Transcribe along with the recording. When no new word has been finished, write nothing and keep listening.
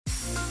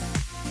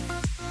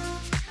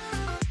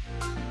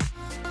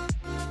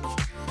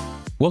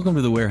Welcome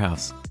to the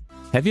Warehouse.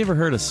 Have you ever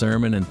heard a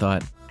sermon and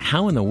thought,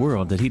 how in the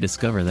world did he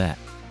discover that?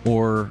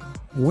 Or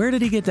where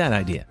did he get that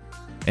idea?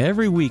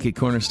 Every week at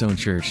Cornerstone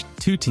Church,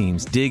 two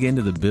teams dig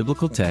into the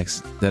biblical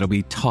text that'll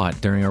be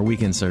taught during our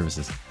weekend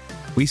services.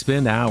 We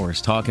spend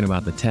hours talking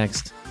about the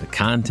text, the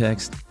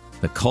context,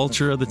 the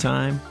culture of the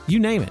time, you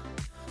name it.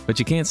 But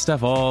you can't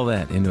stuff all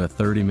that into a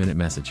 30-minute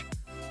message.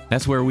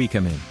 That's where we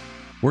come in.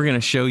 We're going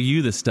to show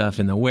you the stuff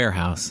in the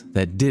warehouse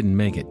that didn't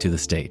make it to the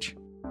stage.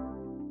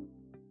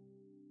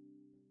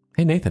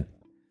 Hey, Nathan,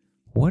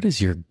 what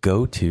is your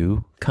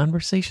go-to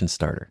conversation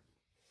starter?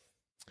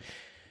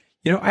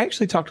 You know, I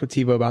actually talked with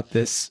TiVo about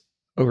this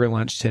over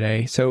lunch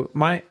today. So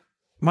my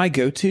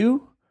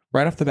go-to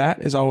right off the bat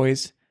is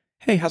always,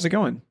 hey, how's it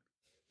going?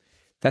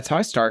 That's how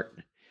I start.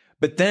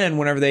 But then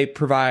whenever they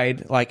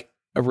provide like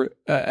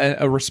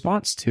a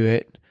response to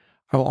it,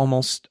 I will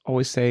almost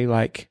always say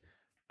like,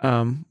 what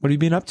have you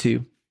been up to?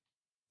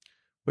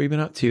 What have you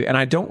been up to? And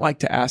I don't like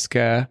to ask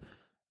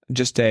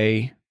just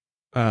a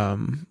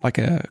like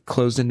a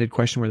closed-ended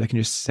question where they can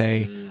just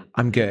say,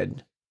 I'm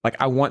good. Like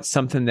I want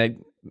something that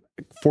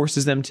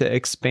forces them to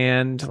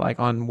expand like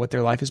on what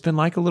their life has been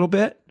like a little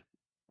bit.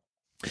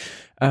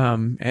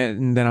 And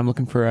then I'm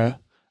looking for a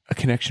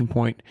connection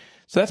point.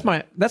 So that's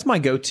my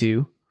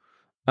go-to.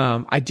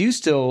 I do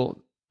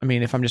still, I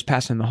mean, if I'm just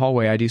passing in the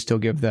hallway, I do still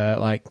give the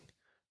like,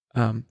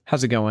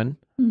 how's it going?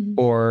 Mm-hmm.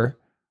 Or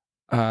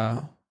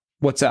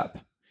what's up?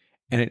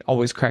 And it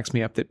always cracks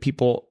me up that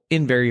people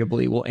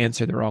invariably will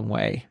answer the wrong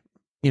way.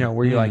 You know,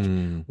 where you're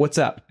like, what's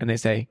up? And they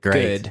say,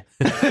 Great.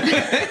 Good.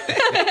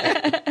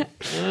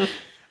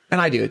 And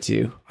I do it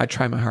too. I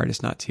try my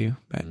hardest not to,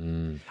 but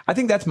I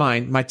think that's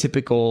my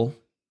typical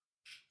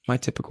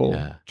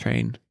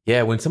train.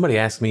 Yeah, when somebody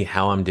asks me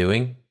how I'm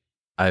doing,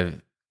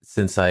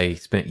 since I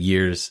spent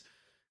years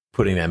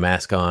putting that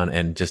mask on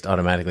and just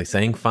automatically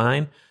saying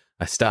fine,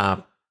 I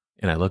stop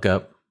and I look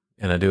up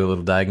and I do a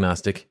little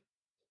diagnostic.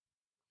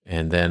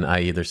 And then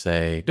I either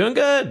say, doing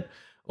good,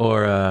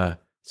 or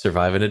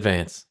survive in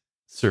advance.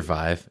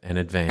 Survive and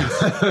advance.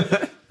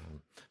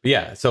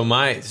 Yeah, so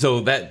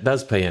that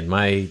does pay in.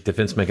 My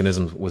defense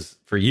mechanism was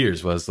for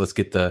years let's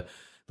get the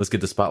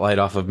spotlight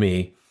off of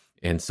me.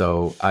 And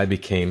so I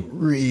became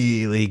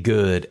really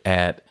good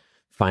at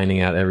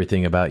finding out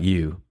everything about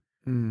you.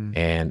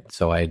 And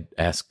so I'd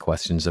ask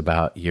questions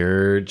about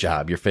your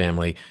job, your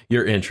family,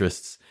 your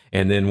interests.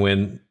 And then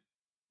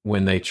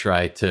when they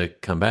try to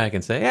come back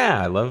and say,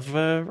 yeah, I love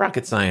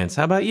rocket science.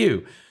 How about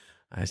you?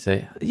 I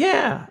say,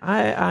 yeah,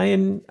 I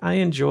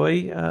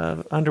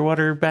enjoy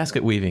underwater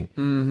basket weaving.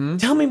 Mm-hmm.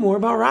 Tell me more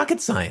about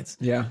rocket science.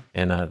 Yeah.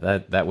 And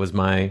that was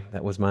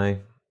my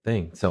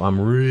thing. So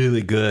I'm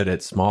really good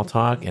at small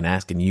talk and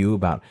asking you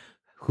about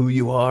who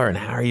you are and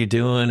how are you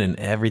doing and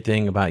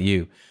everything about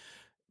you.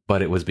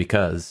 But it was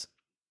because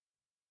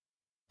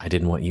I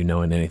didn't want you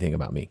knowing anything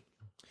about me.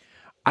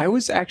 I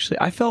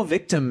fell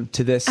victim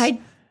to this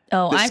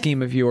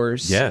scheme of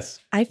yours. Yes.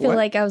 I feel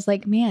like I was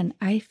like, man,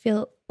 I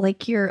feel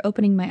like you're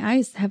opening my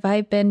eyes. Have I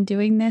been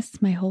doing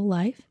this my whole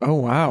life? Oh,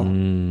 wow.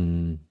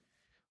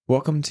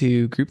 Welcome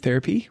to group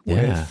therapy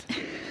with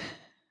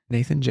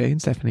Nathan, Jay,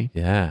 and Stephanie.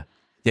 Yeah.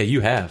 Yeah,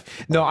 you have.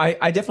 No,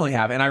 I definitely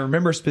have. And I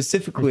remember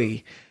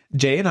specifically,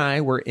 Jay and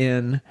I were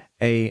in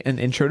an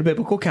intro to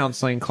biblical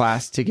counseling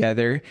class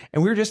together,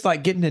 and we were just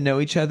like getting to know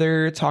each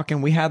other,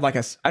 talking. We had like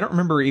I don't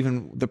remember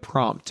even the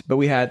prompt, but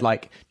we had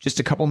like just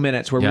a couple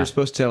minutes where we were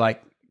supposed to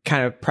like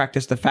kind of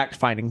practice the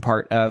fact-finding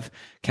part of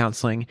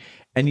counseling.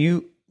 And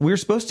we were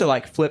supposed to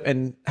like flip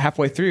and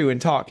halfway through and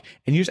talk,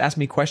 and you just asked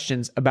me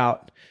questions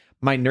about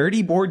my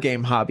nerdy board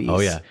game hobbies. Oh,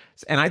 yeah.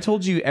 And I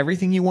told you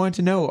everything you wanted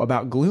to know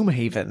about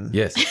Gloomhaven.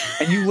 Yes.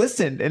 And you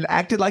listened and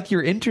acted like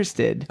you're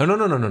interested. Oh,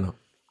 no.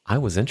 I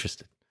was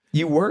interested.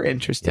 You were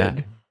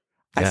interested.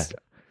 Yeah.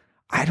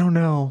 I don't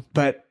know,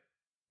 but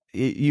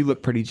you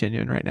look pretty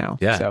genuine right now.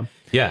 Yeah. So.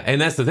 Yeah. And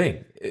that's the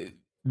thing.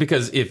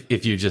 Because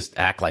if you just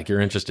act like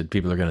you're interested,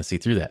 people are going to see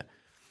through that.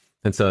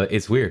 And so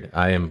it's weird.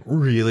 I am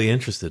really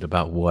interested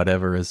about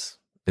whatever is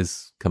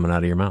coming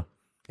out of your mouth.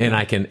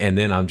 And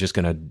then I'm just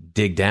going to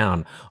dig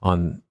down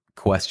on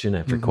question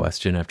after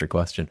question after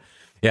question.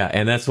 Yeah.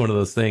 And that's one of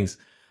those things.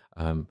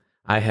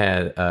 I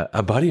had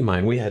a buddy of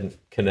mine, we hadn't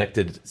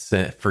connected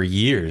for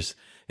years.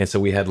 And so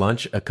we had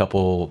lunch a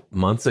couple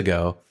months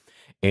ago.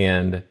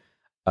 And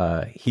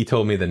he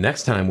told me the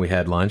next time we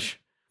had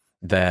lunch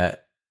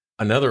that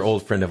another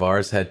old friend of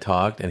ours had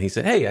talked. And he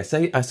said, hey,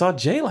 I saw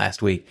Jay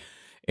last week.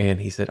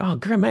 And he said, oh,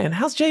 great, man,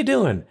 how's Jay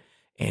doing?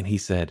 And he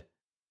said,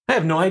 I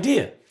have no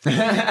idea.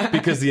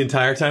 Because the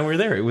entire time we were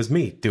there, it was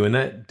me doing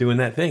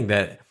that thing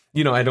that,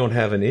 you know, I don't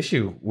have an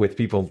issue with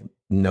people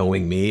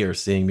knowing me or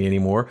seeing me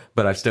anymore,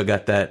 but I've still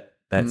got that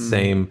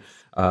same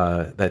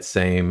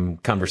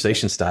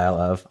conversation style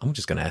of, I'm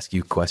just going to ask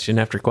you question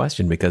after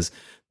question because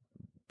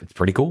it's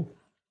pretty cool.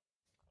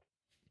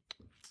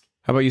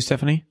 How about you,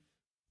 Stephanie?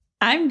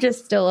 I'm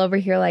just still over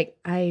here like,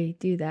 I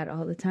do that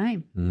all the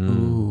time.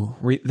 Ooh,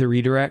 the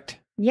redirect?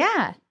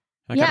 Yeah.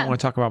 I don't want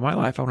to talk about my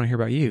life. I want to hear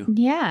about you.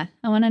 Yeah.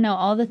 I want to know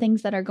all the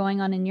things that are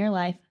going on in your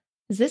life.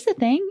 Is this a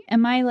thing?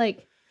 Am I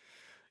like...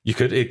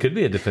 It could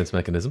be a defense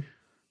mechanism.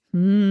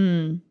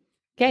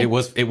 Okay. It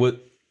was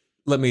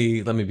let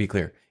me be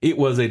clear. It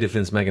was a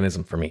defense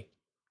mechanism for me.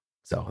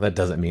 So that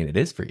doesn't mean it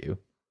is for you.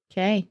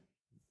 Okay.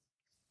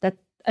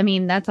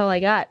 That's all I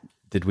got.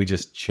 Did we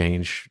just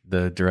change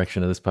the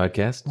direction of this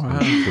podcast?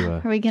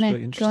 Wow. Are we going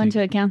really to go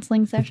into a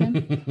counseling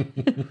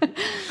session?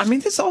 I mean,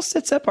 this all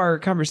sets up our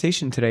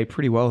conversation today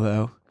pretty well,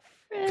 though,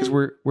 because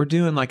we're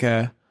doing like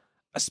a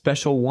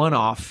special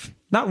one-off.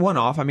 Not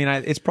one-off. I mean,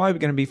 it's probably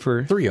going to be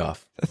for 3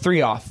 off. a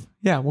 3-off.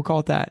 Yeah, we'll call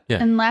it that. Yeah.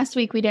 And last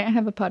week we didn't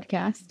have a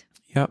podcast.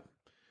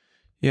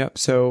 Yep.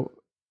 So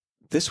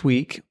this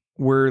week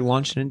we're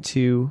launching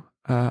into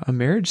a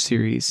marriage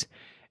series,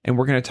 and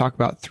we're going to talk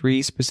about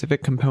 3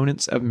 specific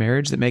components of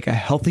marriage that make a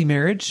healthy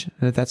marriage.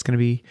 And that's going to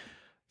be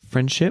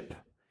friendship,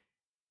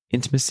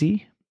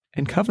 intimacy,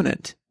 and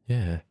covenant.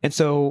 Yeah. And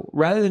so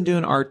rather than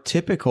doing our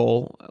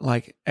typical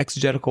like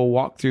exegetical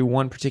walk through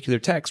one particular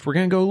text, we're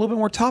going to go a little bit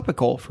more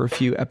topical for a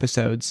few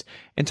episodes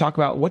and talk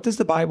about what does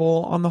the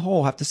Bible on the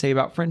whole have to say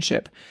about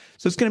friendship.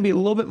 So it's going to be a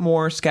little bit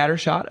more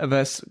scattershot of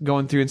us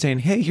going through and saying,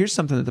 hey, here's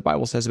something that the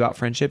Bible says about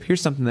friendship.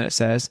 Here's something that it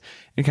says,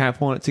 and kind of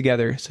pulling it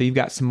together. So you've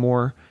got some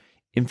more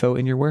info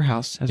in your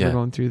warehouse as we're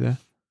going through the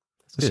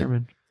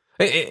sermon.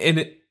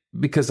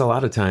 Because a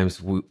lot of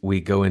times we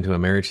go into a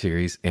marriage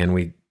series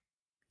and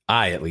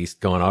I at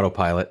least go on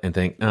autopilot and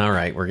think, all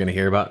right, we're going to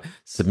hear about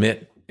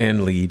submit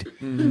and lead.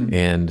 Mm-hmm.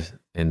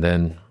 And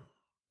then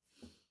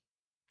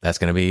that's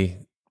going to be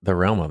the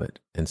realm of it.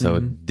 And so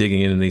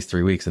digging in these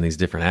 3 weeks and these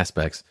different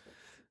aspects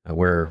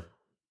where,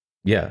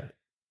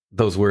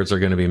 those words are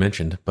going to be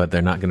mentioned, but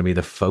they're not going to be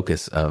the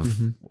focus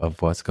of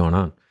what's going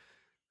on.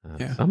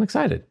 So I'm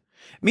excited.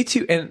 Me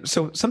too. And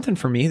so something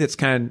for me that's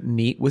kind of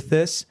neat with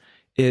this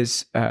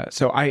is,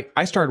 so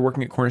I started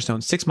working at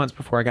Cornerstone 6 months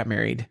before I got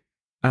married.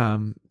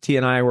 T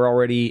and I were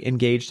already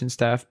engaged and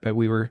stuff, but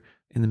we were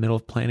in the middle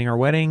of planning our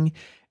wedding.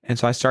 And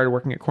so I started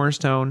working at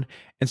Cornerstone.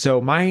 And so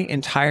my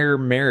entire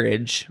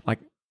marriage, like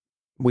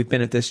we've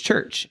been at this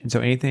church. And so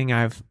anything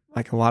a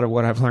lot of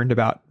what I've learned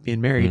about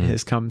being married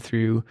has come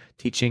through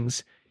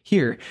teachings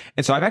here.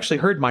 And so I've actually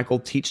heard Michael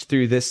teach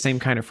through this same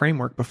kind of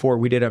framework before.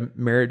 We did a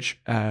marriage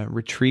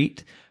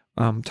retreat,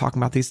 talking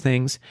about these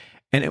things.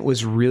 And it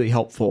was really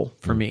helpful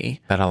for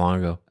me. About how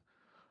long ago?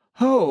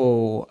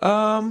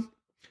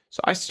 So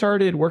I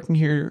started working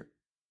here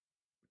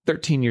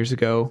 13 years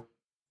ago.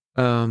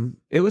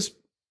 It was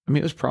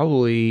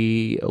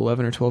probably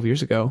 11 or 12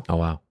 years ago. Oh,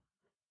 wow.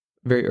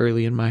 Very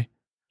early in my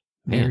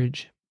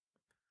marriage.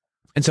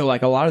 And so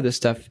like a lot of this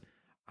stuff,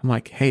 I'm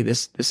like, hey,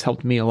 this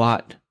helped me a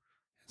lot.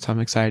 So I'm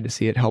excited to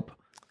see it help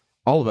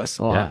all of us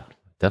a lot. Yeah,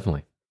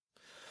 definitely.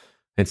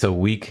 And so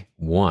week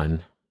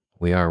 1,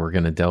 we're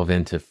going to delve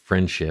into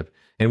friendship,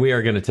 and we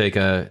are going to take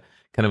a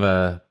kind of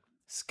a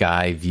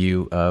sky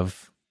view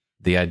of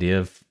the idea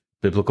of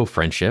biblical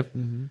friendship.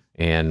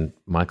 And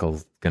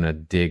Michael's going to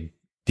dig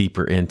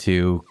deeper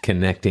into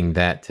connecting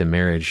that to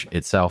marriage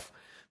itself,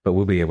 but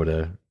we'll be able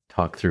to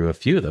talk through a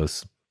few of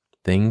those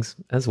things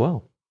as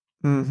well.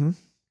 And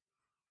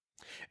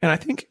I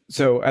think,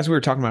 so as we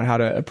were talking about how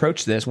to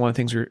approach this, one of the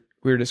things we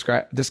were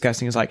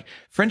discussing is like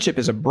friendship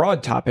is a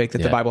broad topic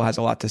that the Bible has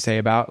a lot to say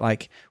about,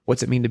 like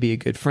what's it mean to be a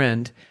good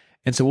friend.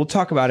 And so we'll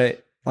talk about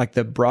it like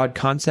the broad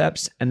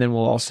concepts, and then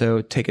we'll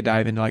also take a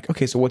dive into like,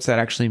 okay, so what's that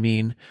actually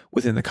mean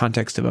within the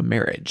context of a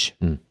marriage?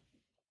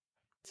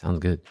 Sounds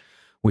good.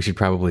 We should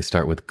probably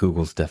start with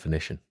Google's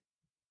definition,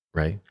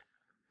 right?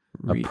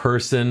 A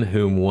person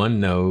whom one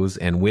knows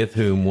and with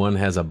whom one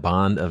has a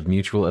bond of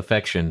mutual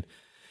affection,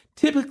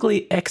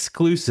 typically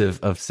exclusive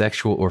of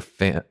sexual or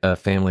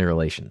family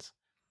relations.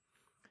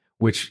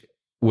 Which,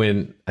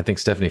 when I think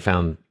Stephanie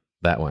found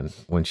that one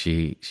when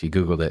she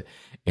Googled it,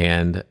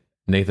 and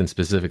Nathan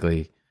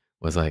specifically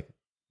was like,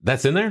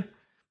 that's in there?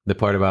 The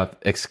part about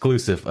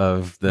exclusive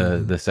of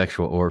the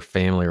sexual or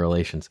family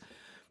relations.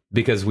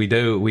 Because we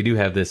do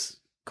have this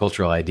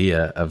cultural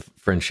idea of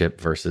friendship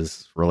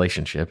versus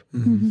relationship.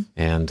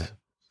 And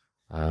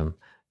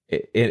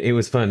it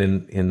was fun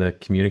in the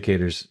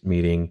communicators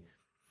meeting.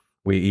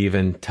 We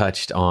even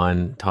touched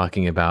on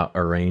talking about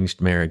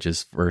arranged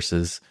marriages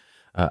versus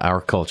our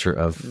culture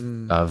of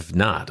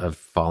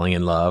falling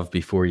in love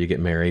before you get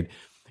married.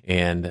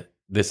 And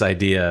this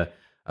idea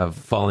of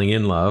falling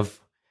in love,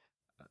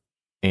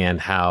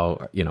 and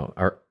how,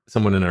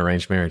 someone in an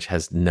arranged marriage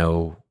has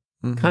no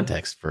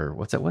context for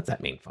what's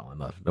that mean, fall in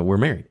love? But we're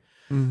married.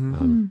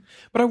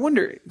 But I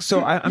wonder,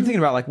 so I'm thinking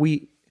about like,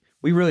 we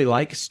really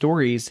like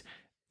stories,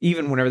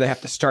 even whenever they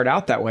have to start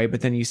out that way,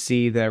 but then you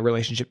see the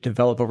relationship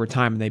develop over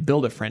time and they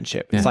build a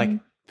friendship. It's like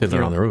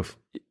Fiddler on the Roof.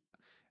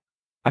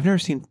 I've never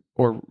seen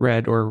or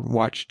read or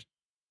watched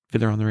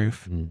Fiddler on the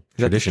Roof. Is that the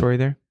Tradition. story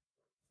there?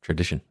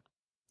 Tradition.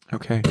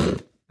 Okay.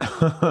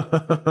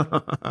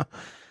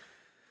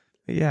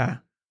 Yeah.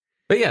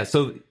 But yeah,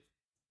 so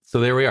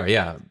there we are.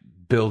 Yeah,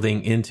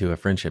 building into a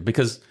friendship,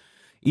 because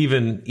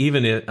even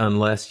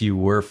unless you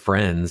were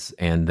friends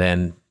and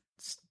then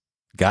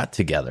got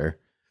together,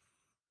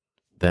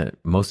 that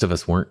most of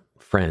us weren't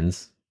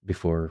friends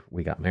before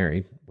we got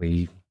married.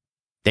 We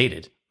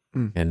dated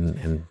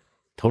and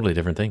totally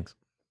different things.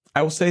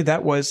 I will say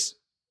that was,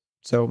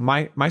 so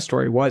my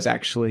story was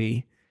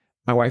actually,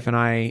 my wife and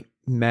I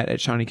met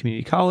at Shawnee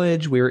Community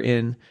College. We were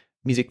in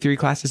music theory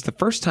classes. The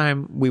first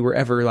time we were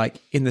ever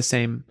like in the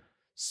same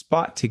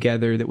spot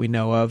together that we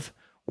know of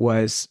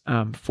was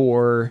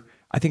for,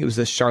 I think it was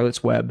the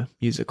Charlotte's Web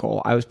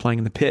musical. I was playing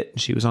in the pit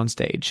and she was on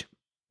stage.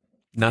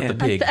 Not the And-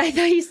 pig. I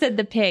thought you said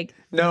the pig.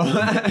 No.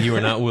 You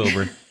were not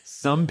Wilbur.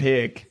 Some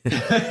pig.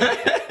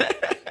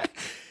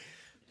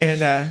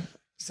 And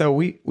so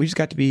we just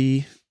got to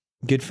be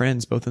good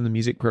friends, both in the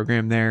music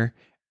program there.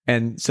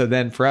 And so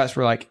then for us,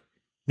 we're like,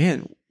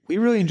 man, we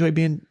really enjoy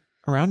being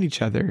around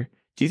each other.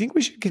 Do you think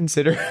we should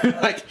consider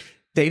like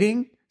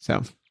dating?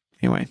 So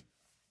anyway,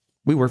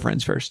 we were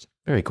friends first.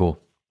 Very cool.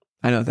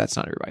 I know that's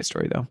not everybody's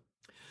story though.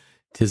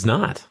 Tis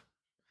not.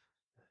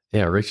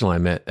 Yeah, Rachel and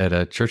I met at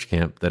a church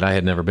camp that I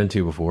had never been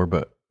to before,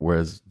 but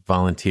was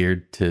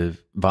volunteered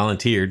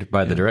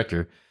by the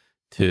director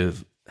to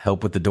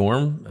help with the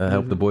dorm,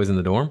 help the boys in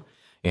the dorm.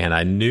 And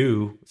I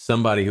knew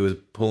somebody who was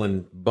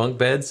pulling bunk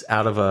beds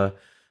out of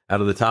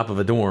the top of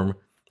a dorm,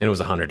 and it was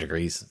 100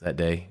 degrees that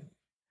day.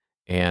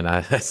 And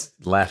I was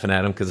laughing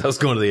at him because I was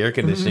going to the air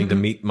conditioning to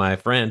meet my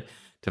friend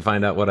to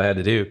find out what I had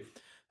to do.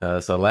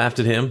 So I laughed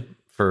at him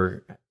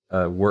for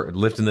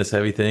lifting this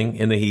heavy thing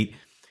in the heat.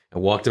 I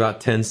walked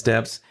about 10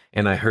 steps,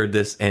 and I heard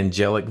this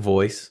angelic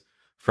voice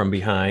from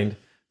behind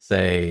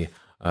say,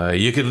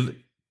 you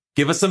could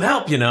give us some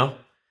help,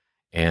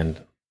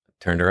 And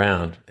turned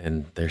around,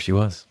 and there she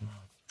was.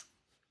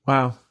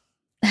 Wow.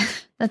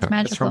 That's magical.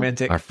 That's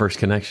romantic. Our first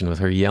connection with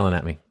her yelling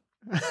at me.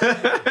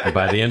 And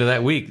by the end of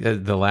that week,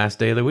 the last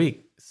day of the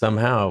week,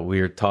 somehow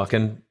we were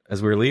talking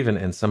as we were leaving,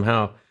 and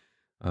somehow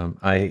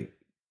I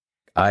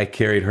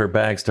carried her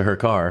bags to her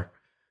car,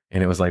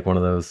 and it was like one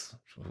of those,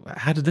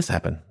 how did this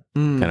happen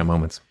kind of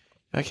moments.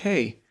 Like,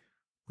 hey,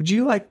 would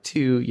you like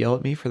to yell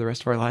at me for the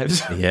rest of our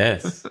lives?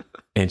 Yes.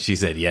 And she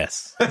said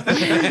yes.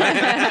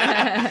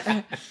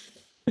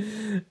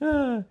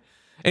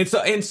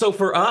 And so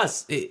for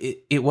us,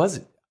 it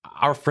wasn't,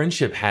 our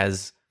friendship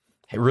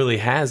really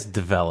has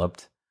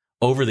developed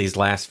over these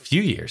last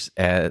few years.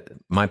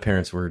 My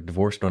parents were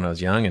divorced when I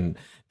was young, and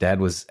Dad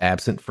was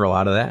absent for a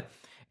lot of that.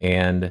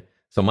 And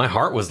so my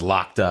heart was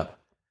locked up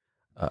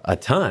a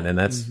ton. And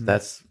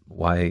that's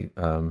why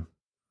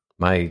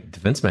my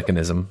defense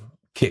mechanism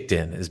kicked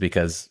in, is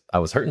because I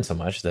was hurting so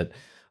much that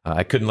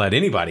I couldn't let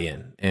anybody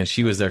in. And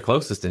she was their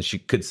closest, and she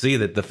could see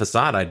that the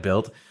facade I'd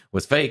built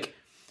was fake.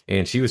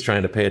 And she was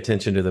trying to pay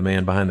attention to the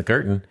man behind the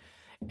curtain.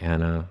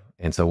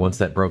 And so once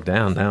that broke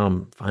down, now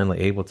I'm finally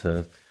able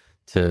to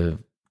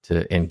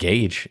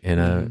engage in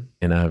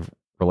a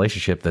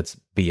relationship that's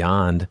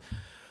beyond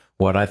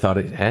what I thought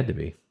it had to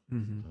be.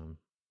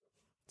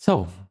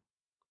 So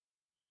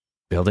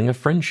building a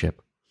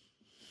friendship.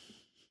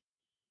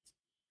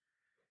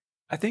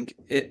 I think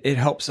it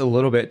helps a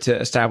little bit to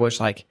establish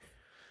like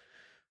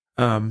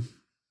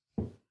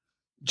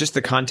just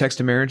the context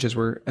of marriage as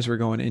we're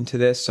going into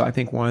this. So I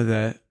think one of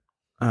the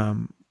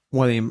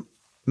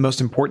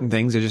most important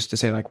things is just to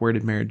say, like, where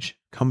did marriage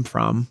come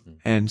from?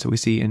 And so we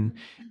see in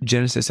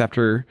Genesis,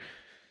 after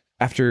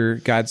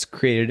God's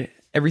created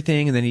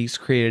everything, and then he's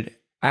created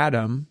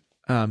Adam,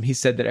 he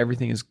said that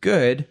everything is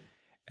good.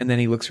 And then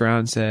he looks around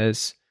and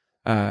says,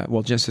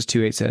 Genesis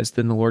 2:8 says,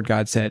 then the Lord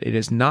God said, it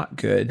is not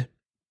good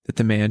that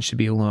the man should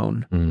be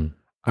alone.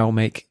 I will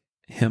make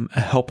him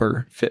a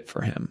helper fit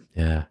for him.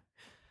 Yeah.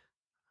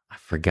 I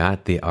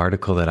forgot the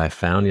article that I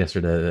found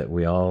yesterday that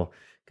we all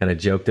kind of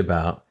joked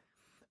about,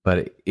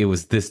 but it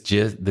was this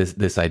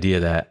idea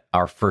that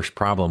our first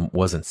problem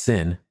wasn't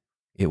sin,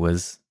 it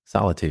was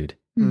solitude.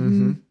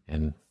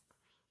 And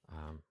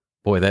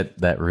boy,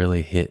 that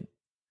really hit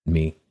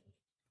me.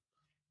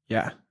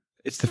 Yeah.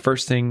 It's the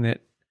first thing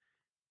that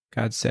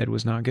God said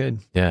was not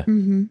good. Yeah.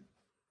 It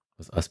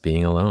was us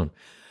being alone.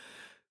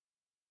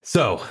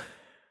 So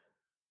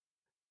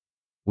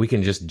we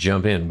can just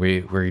jump in.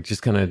 We're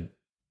just we're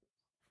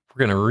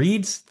gonna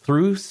read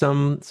through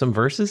some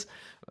verses.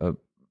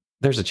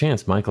 There's a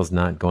chance Michael's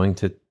not going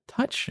to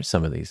touch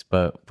some of these,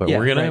 but Yeah,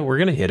 we're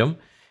gonna hit them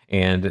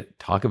and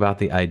talk about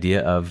the idea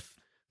of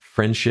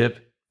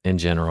friendship in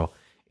general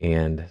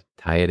and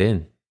tie it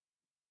in.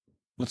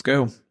 Let's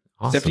go.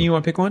 Awesome. Stephanie, you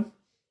want to pick one?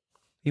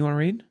 You want to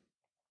read?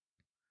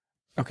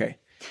 Okay.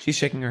 She's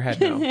shaking her head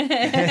no.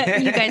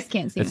 You guys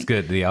can't see It's me.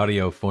 good. The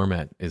audio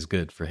format is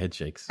good for head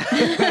shakes.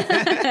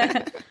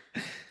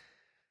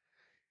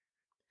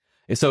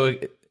 So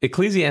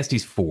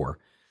Ecclesiastes 4,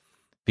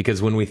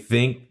 because when we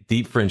think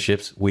deep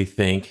friendships, we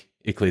think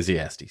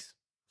Ecclesiastes.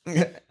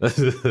 I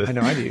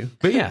know I do.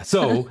 But yeah,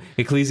 so Good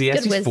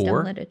Ecclesiastes wisdom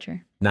 4,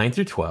 literature. 9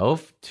 through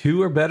 12,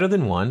 2 are better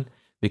than 1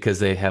 because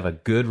they have a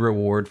good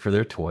reward for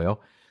their toil.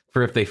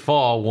 For if they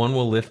fall, one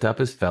will lift up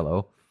his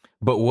fellow.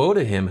 But woe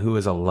to him who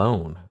is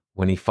alone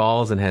when he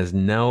falls and has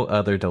not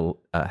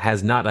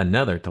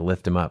another to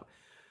lift him up.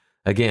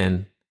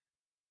 Again,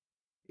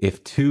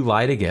 if two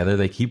lie together,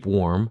 they keep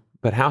warm.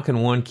 But how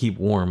can one keep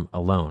warm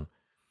alone?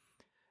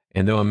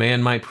 And though a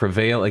man might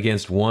prevail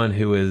against one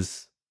who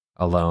is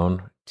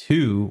alone,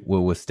 two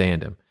will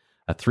withstand him.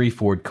 A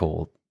three-fold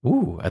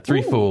Ooh, a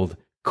threefold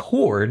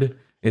cord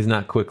is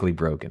not quickly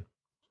broken.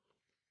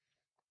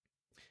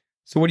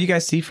 So what do you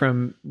guys see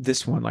from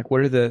this one? Like,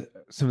 what are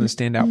some of the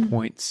standout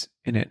points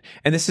in it?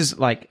 And this is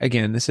like,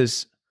 again, this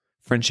is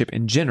friendship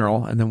in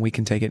general, and then we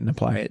can take it and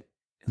apply it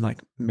in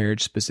like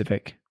marriage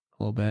specific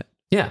a little bit.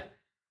 Yeah.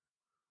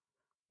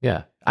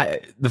 Yeah.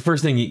 The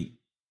first thing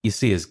you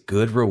see is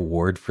good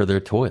reward for their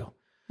toil.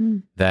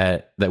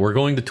 That we're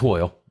going to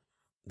toil,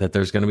 that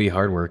there's going to be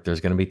hard work, there's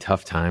going to be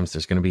tough times,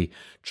 there's going to be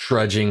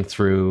trudging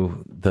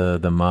through the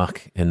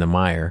muck and the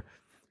mire,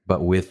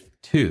 but with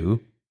two,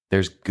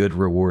 there's good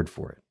reward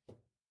for it.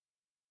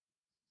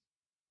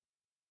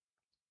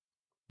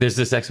 There's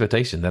this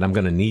expectation that I'm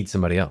going to need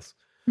somebody else,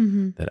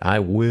 that I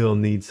will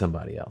need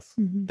somebody else.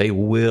 They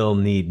will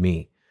need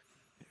me.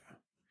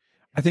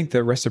 I think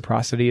the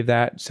reciprocity of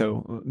that,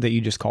 so that you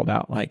just called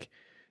out, like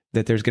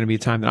that there's going to be a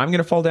time that I'm going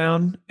to fall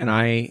down and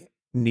I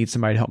need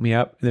somebody to help me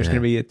up. And there's going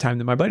to be a time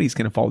that my buddy's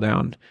going to fall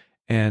down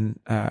and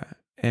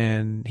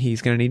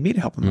he's going to need me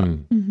to help him up.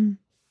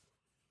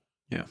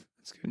 Yeah,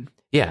 that's good.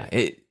 Yeah.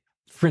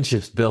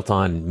 Friendship's built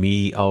on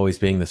me always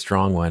being the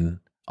strong one,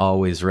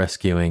 always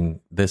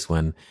rescuing this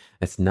one.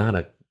 It's not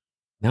a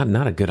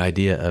good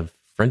idea of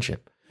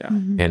friendship. Yeah.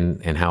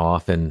 And how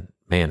often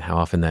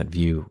that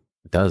view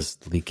does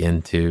leak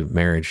into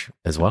marriage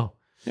as well.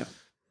 Yeah.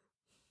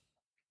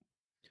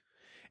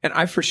 And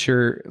I for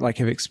sure like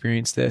have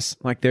experienced this.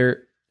 Like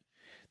there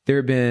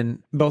have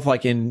been both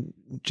like in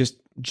just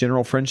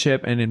general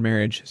friendship and in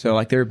marriage. So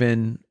like there have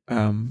been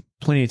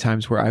plenty of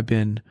times where I've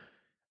been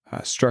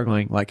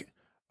struggling like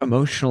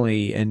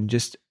emotionally and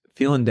just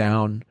feeling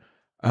down,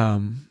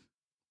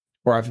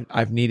 or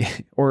I've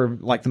needed, or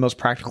like the most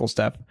practical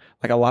stuff.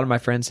 Like a lot of my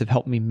friends have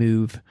helped me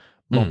move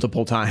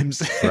multiple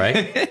times.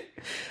 Right.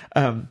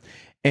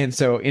 And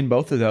so in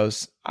both of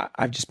those,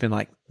 I've just been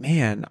like,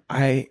 man,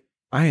 I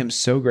am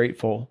so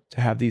grateful to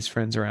have these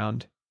friends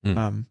around.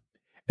 And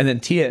then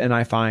Tia and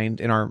I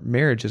find in our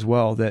marriage as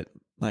well that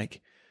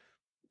like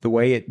the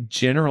way it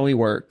generally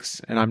works,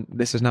 and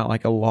this is not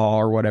like a law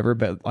or whatever,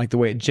 but like the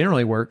way it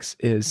generally works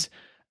is,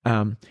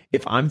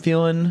 if I'm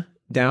feeling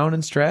down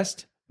and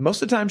stressed,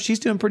 most of the time she's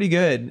doing pretty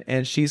good,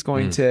 and she's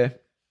going to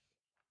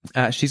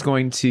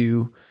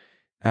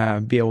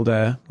be able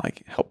to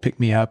like help pick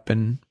me up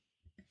and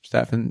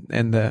stuff,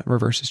 and the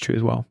reverse is true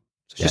as well.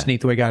 So it's just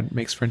neat the way God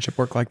makes friendship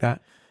work like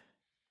that.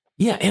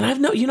 Yeah, and I've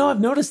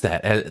noticed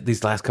that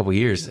these last couple of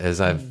years as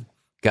I've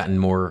gotten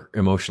more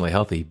emotionally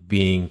healthy,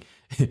 being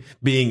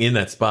in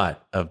that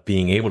spot of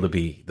being able to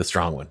be the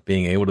strong one,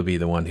 being able to be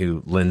the one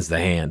who lends the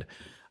hand,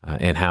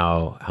 and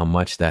how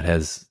much that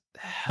has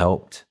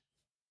helped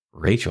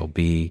Rachel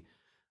be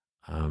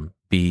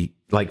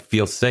like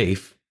feel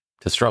safe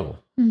to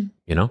struggle.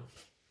 You know,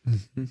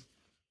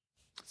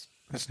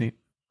 that's neat.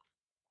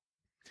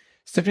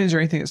 Stephanie, is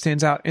there anything that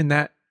stands out in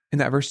that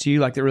verse to you,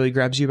 like that really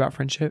grabs you about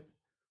friendship?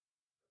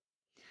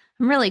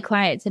 I'm really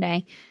quiet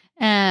today.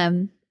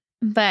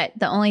 But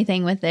the only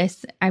thing with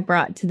this I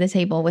brought to the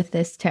table with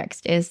this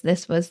text is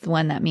this was the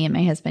one that me and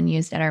my husband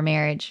used at our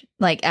marriage,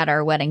 like at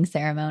our wedding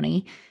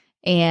ceremony.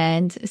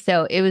 And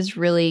so it was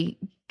really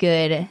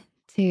good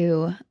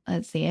to,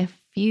 let's see, a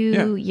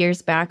few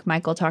years back,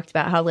 Michael talked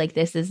about how like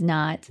this is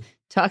not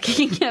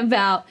talking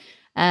about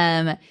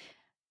the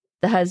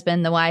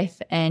husband, the wife,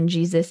 and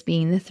Jesus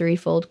being the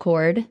threefold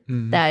cord.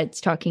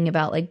 That's talking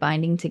about like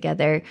binding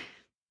together.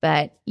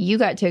 But you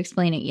got to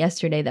explain it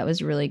yesterday. That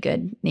was really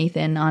good,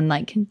 Nathan, on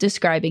like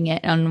describing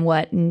it on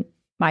what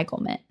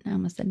Michael meant. I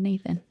almost said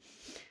Nathan.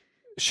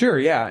 Sure,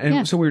 yeah.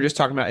 And so we were just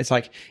talking about, it's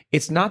like,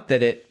 it's not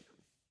that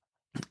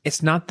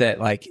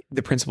like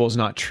the principle is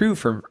not true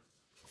for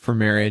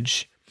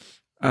marriage,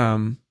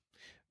 that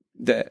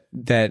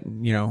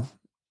you know,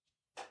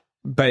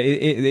 but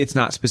it's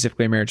not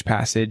specifically a marriage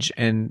passage,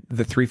 and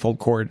the threefold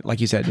cord,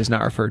 like you said, does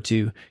not refer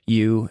to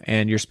you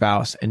and your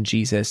spouse and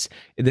Jesus.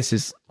 This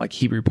is like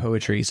Hebrew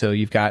poetry. So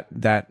you've got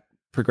that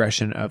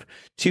progression of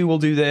 2 will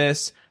do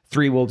this,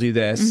 3 will do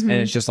this. And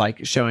it's just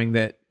like showing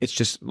that it's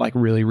just like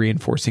really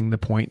reinforcing the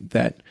point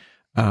that,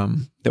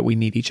 that we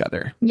need each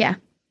other. Yeah.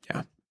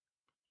 Yeah.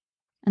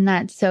 And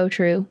that's so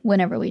true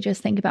whenever we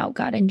just think about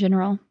God in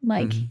general.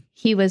 Like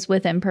he was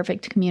within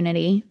perfect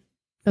community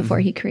before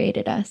he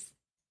created us.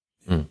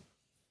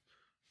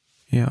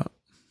 Yeah.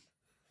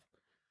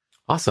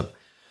 Awesome.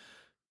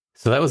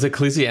 So that was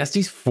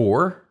Ecclesiastes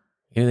 4.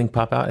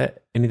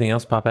 Anything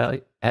else pop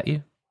out at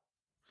you?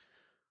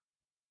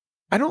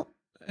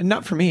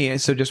 Not for me.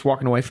 So just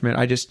walking away from it,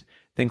 I just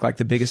think like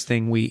the biggest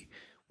thing we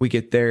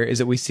get there is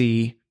that we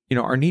see, you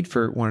know, our need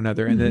for one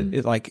another, and that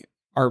it, like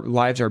our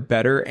lives are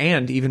better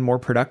and even more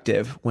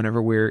productive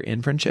whenever we're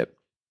in friendship.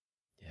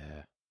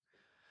 Yeah.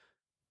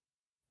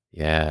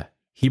 Yeah.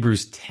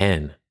 Hebrews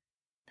 10.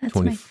 That's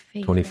my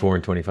favorite. 24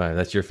 and 25.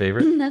 That's your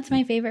favorite? That's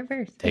my favorite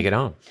verse. Take it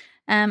on.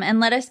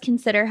 And let us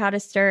consider how to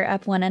stir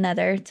up one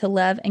another to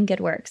love and good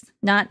works,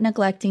 not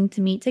neglecting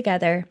to meet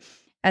together,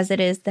 as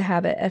it is the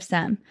habit of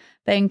some,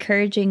 but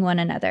encouraging one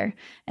another,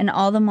 and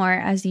all the more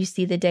as you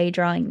see the day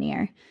drawing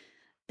near.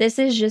 This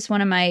is just one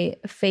of my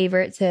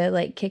favorite to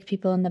like kick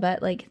people in the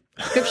butt. Like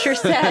Scripture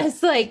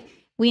says like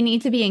we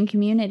need to be in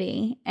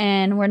community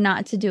and we're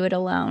not to do it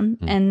alone.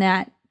 And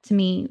that to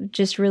me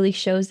just really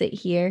shows it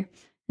here.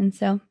 And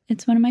so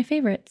it's one of my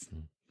favorites.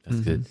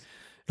 That's good.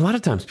 A lot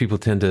of times people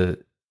tend to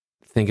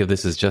think of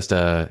this as just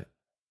a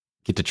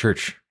get to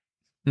church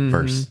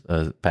verse,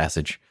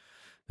 passage,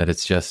 that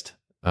it's just,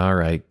 all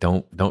right,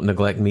 don't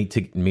neglect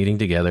meeting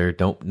together.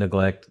 Don't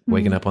neglect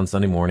waking up on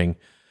Sunday morning.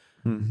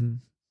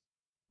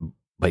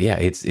 But yeah,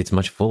 it's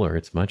much fuller.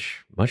 It's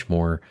much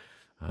more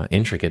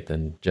intricate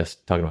than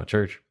just talking about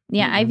church.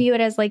 Yeah, I view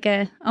it as like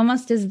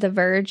almost as the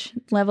Verge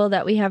level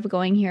that we have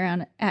going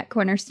here at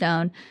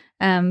Cornerstone.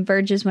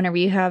 Verge is whenever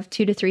you have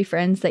 2 to 3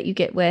 friends that you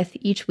get with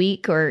each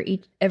week or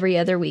every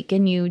other week,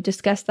 and you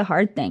discuss the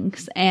hard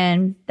things.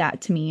 And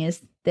that to me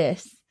is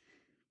this.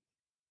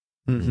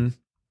 Yeah.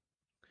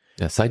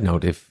 Side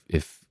note: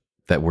 if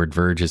that word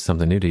Verge is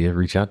something new to you,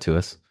 reach out to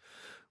us.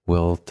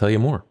 We'll tell you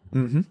more.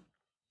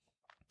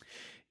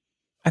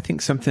 I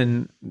think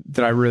something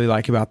that I really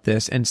like about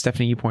this, and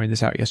Stephanie, you pointed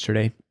this out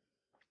yesterday,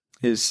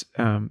 is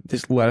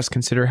this let us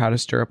consider how to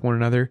stir up one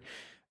another.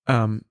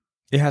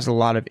 It has a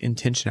lot of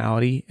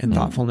intentionality and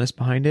thoughtfulness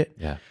behind it.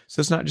 Yeah. So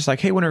it's not just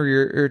like, hey, whenever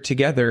you're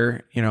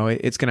together,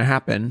 it's going to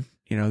happen,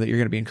 that you're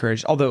going to be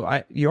encouraged.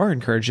 Although you are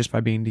encouraged just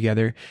by being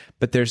together,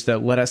 but there's the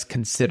let us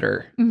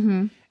consider.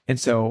 And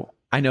so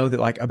I know that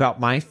like about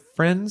my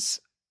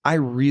friends, I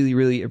really,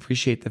 really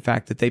appreciate the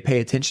fact that they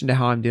pay attention to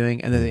how I'm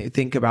doing and then they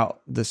think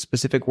about the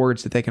specific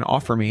words that they can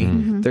offer me.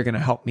 They're going to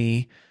help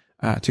me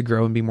to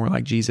grow and be more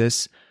like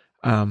Jesus.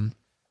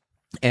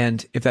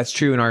 And if that's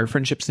true in our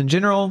friendships in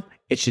general,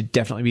 it should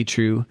definitely be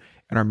true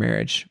in our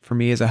marriage. For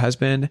me as a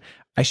husband,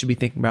 I should be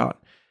thinking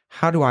about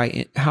how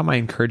am I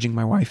encouraging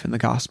my wife in the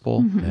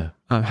gospel?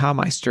 How am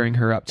I stirring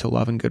her up to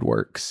love and good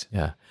works?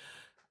 Yeah.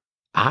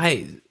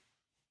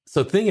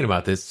 So thinking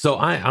about this,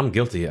 I'm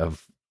guilty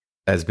of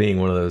as being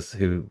one of those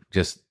who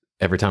just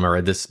every time I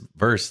read this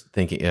verse,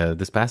 thinking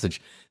this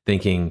passage,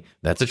 thinking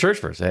that's a church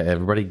verse.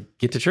 Everybody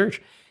get to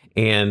church.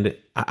 And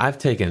I've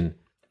taken,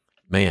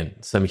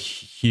 some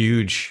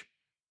huge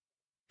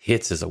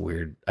hits is a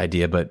weird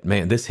idea, but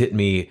this hit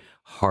me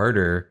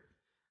harder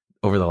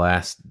over the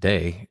last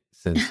day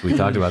since we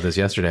talked about this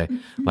yesterday.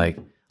 Like,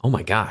 oh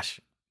my gosh,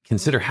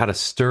 consider how to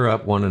stir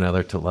up one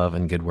another to love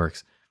and good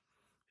works.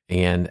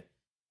 And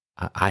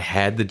I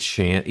had the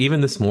chance,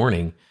 even this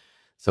morning.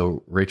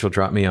 So Rachel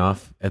dropped me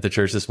off at the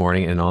church this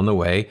morning, and on the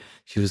way,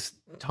 she was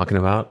talking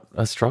about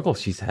a struggle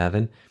she's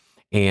having.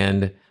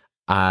 And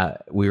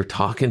we were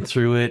talking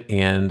through it,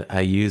 and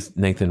I used,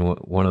 Nathan,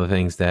 one of the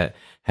things that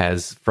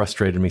has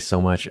frustrated me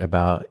so much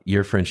about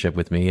your friendship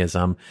with me is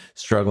I'm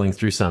struggling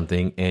through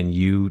something, and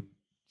you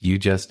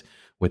just,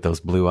 with those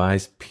blue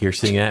eyes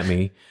piercing at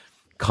me,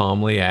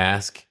 calmly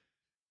ask,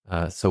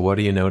 so what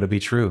do you know to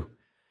be true?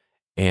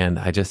 And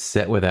I just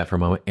sat with that for a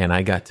moment, and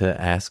I got to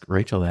ask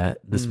Rachel that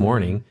this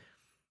morning.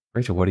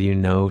 Rachel, what do you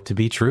know to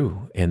be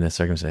true in this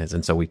circumstance?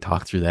 And so we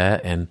talked through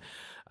that, and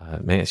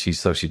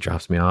she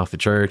drops me off at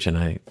church,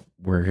 and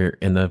we're here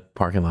in the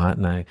parking lot,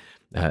 and I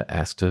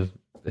asked her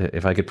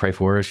if I could pray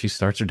for her as she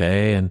starts her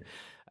day, and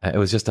it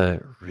was just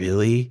a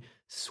really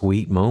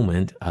sweet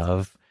moment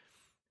of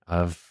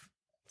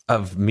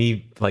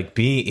me like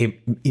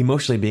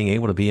emotionally being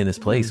able to be in this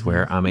place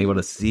where I'm able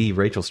to see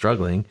Rachel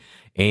struggling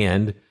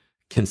and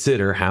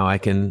consider how I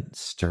can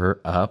stir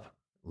up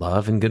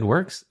love and good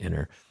works in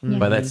her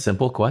by that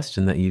simple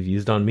question that you've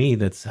used on me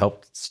that's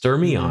helped stir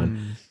me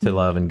on to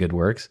love and good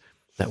works.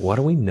 That what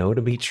do we know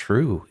to be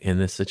true in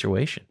this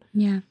situation?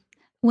 Yeah.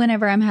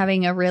 Whenever I'm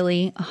having a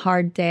really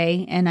hard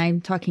day and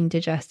I'm talking to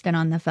Justin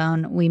on the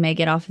phone, we may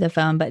get off the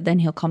phone, but then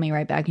he'll call me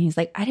right back and he's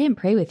like, I didn't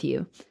pray with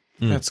you.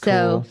 That's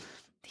so cool.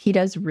 He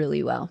does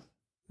really well.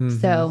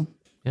 So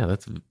yeah,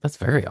 that's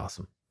very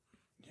awesome.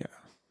 Yeah.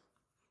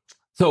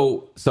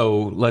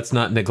 So let's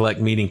not neglect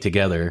meeting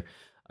together,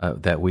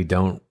 that we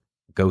don't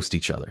ghost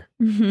each other.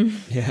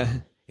 Yeah.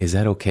 Is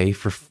that okay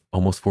for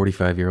almost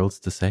 45-year-olds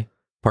to say?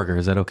 Parker,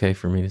 is that okay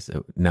for me to say?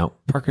 No.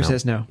 Parker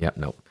says no. Yep,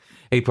 no.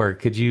 Hey, Parker,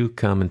 could you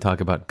come and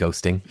talk about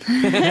ghosting?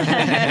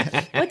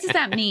 What does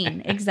that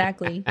mean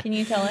exactly? Can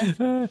you tell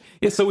us?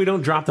 Yeah, so we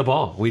don't drop the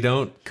ball. We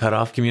don't cut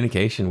off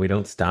communication. We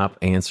don't stop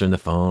answering the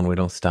phone. We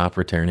don't stop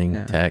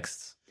returning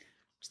texts.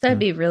 So that'd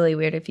be really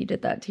weird if you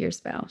did that to your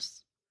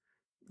spouse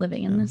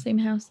living in the same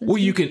house as Well,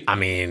 you. you can,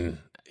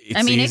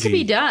 it's easy. It could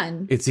be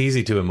done. It's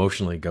easy to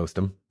emotionally ghost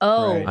them.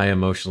 Oh. Right. I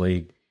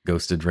emotionally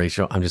ghosted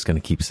Rachel. I'm just going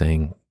to keep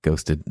saying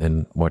ghosted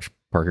and watch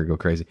Parker go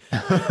crazy.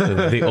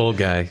 The old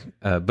guy.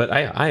 But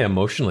I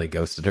emotionally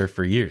ghosted her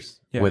for years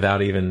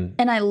without even.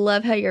 And I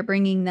love how you're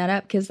bringing that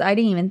up because I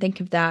didn't even think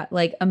of that,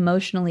 like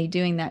emotionally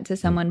doing that to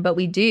someone. But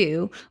we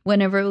do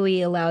whenever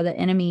we allow the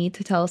enemy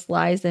to tell us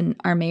lies in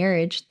our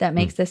marriage that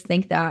makes us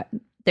think that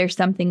there's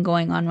something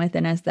going on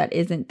within us that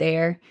isn't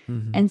there.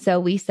 And so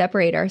we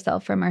separate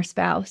ourselves from our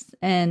spouse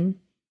and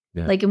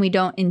and we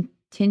don't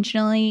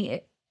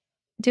intentionally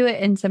do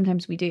it. And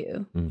sometimes we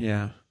do.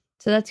 Yeah.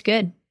 So that's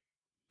good.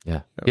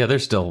 Yeah. Yeah.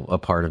 There's still a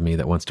part of me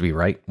that wants to be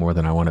right more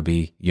than I want to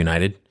be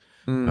united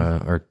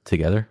or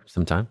together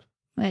sometimes.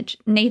 Which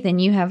Nathan,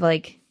 you have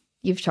like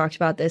you've talked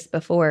about this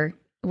before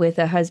with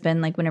a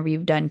husband, like whenever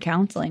you've done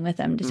counseling with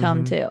them, to tell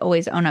them to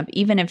always own up,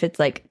 even if it's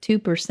like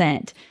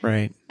 2%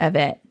 of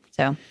it.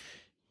 So,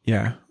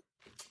 yeah.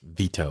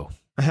 Veto.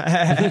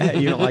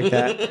 You don't like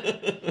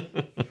that?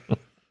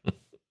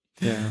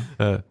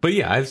 Yeah. But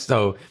yeah,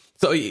 so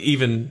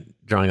even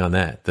drawing on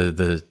that,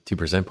 the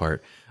 2%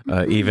 part,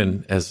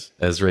 even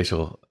as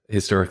Rachel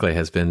historically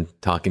has been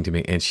talking to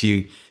me, and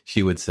she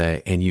would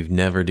say, and you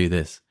never do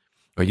this,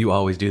 or you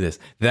always do this.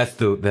 That's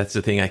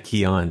the thing I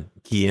key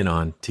in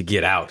on to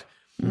get out,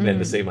 then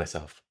to save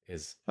myself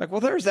is like,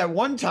 well, there's that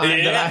one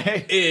time that I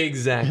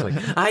exactly.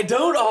 I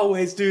don't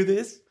always do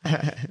this.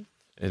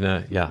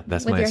 And yeah,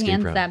 that's with my your escape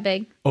hands route. that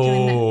big.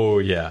 Oh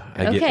yeah,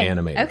 I get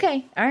animated.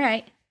 Okay, all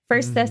right.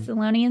 First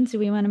Thessalonians. Do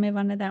we want to move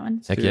on to that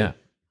one? Heck yeah.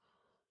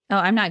 Oh,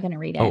 I'm not going to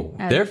read it. Oh,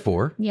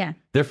 therefore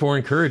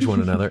encourage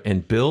one another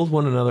and build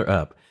one another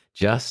up,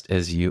 just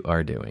as you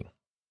are doing.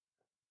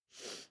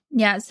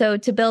 Yeah, so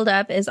to build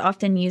up is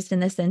often used in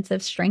the sense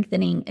of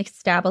strengthening,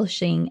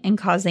 establishing, and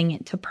causing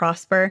it to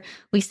prosper.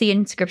 We see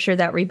in Scripture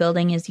that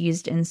rebuilding is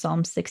used in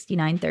Psalm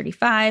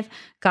 69:35.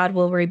 God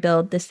will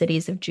rebuild the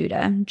cities of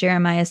Judah.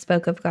 Jeremiah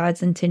spoke of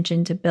God's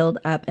intention to build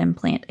up and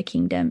plant a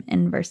kingdom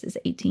in verses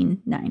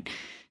 18:9.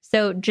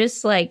 So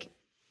just like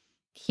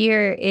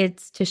here,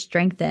 it's to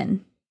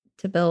strengthen,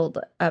 to build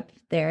up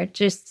there.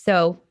 Just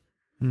so.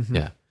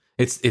 Yeah,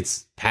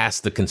 it's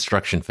past the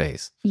construction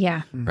phase.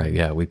 Yeah. Right.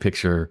 Yeah, we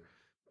picture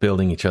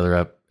building each other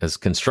up as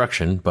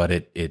construction, but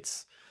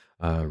it's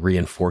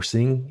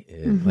reinforcing,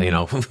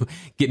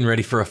 getting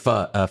ready for a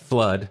flood.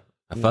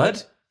 A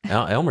flood?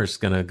 Elmer's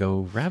going to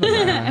go rabbit.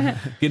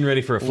 Getting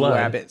ready for a flood.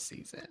 Rabbit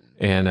season.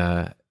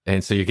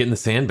 And so you're getting the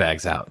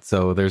sandbags out.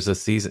 So there's a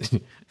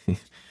season,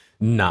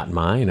 not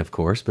mine, of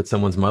course, but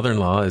someone's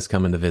mother-in-law is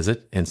coming to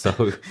visit. And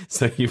so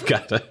you've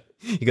got to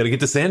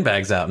get the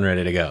sandbags out and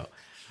ready to go.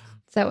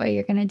 Is that why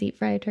you're going to deep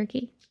fry a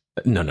turkey?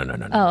 No.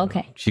 Oh,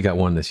 okay. She got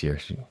one this year.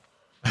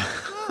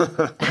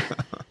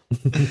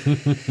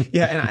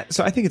 Yeah, and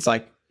so I think it's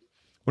like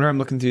whenever I'm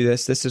looking through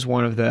this is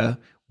one of the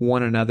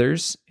one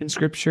another's in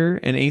Scripture,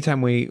 and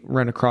anytime we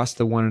run across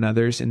the one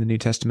another's in the New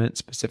Testament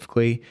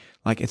specifically,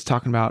 like it's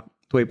talking about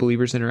the way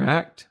believers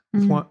interact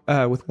with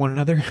one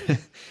another.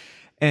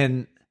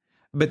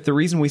 But the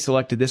reason we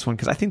selected this one,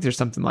 because I think there's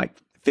something like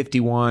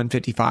 51,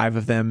 55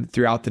 of them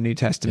throughout the New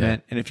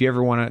Testament. Yeah. And if you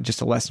ever want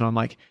just a lesson on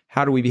like,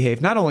 how do we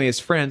behave, not only as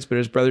friends, but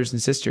as brothers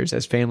and sisters,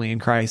 as family in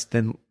Christ,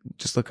 then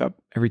just look up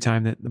every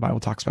time that the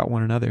Bible talks about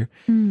one another.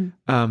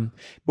 But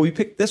we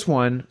picked this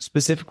one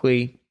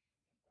specifically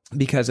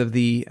because of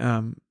the,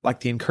 like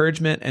the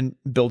encouragement and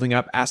building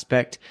up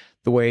aspect,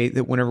 the way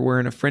that whenever we're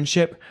in a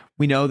friendship,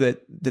 we know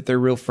that they're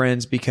real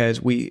friends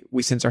because we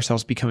sense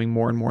ourselves becoming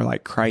more and more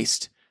like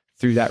Christ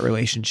through that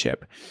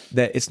relationship.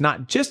 That it's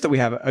not just that we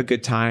have a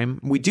good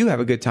time. We do have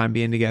a good time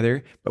being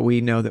together, but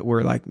we know that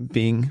we're like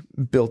being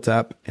built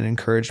up and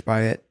encouraged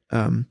by it.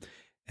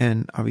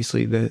 And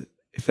obviously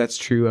if that's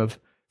true of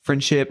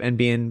friendship and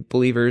being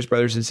believers,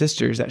 brothers and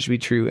sisters, that should be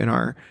true in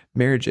our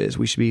marriages.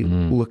 We should be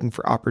looking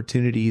for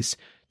opportunities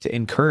to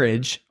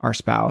encourage our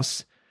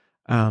spouse,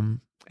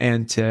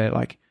 and to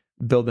like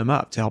build them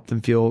up, to help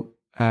them feel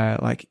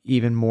like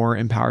even more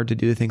empowered to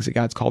do the things that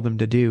God's called them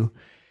to do.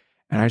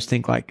 And I just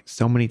think like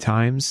so many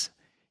times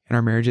in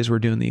our marriages, we're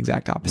doing the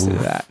exact opposite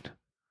of that.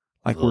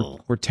 Like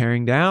we're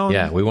tearing down.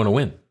 Yeah. We want to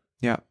win.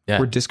 Yeah.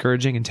 We're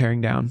discouraging and tearing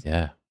down.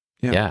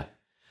 Yeah.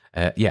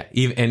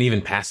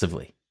 Even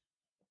passively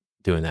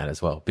doing that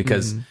as well,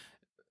 because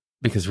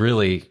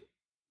really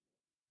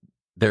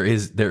there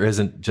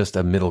isn't just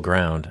a middle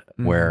ground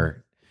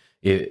where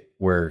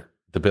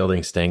the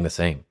building's staying the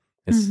same.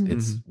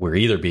 It's we're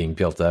either being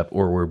built up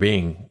or we're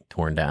being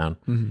torn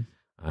down.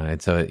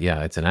 And so,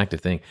 it's an active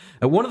thing.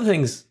 One of the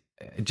things,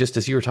 just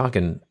as you were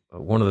talking,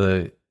 one of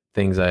the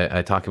things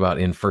I talk about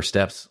in First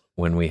Steps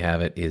when we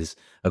have it is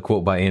a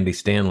quote by Andy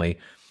Stanley.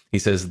 He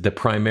says, the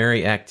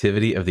primary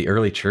activity of the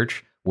early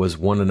church was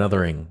one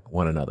anothering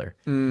one another.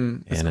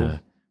 And cool.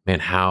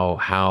 Man,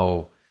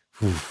 how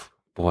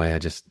boy, I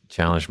just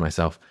challenged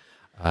myself.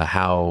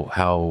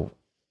 How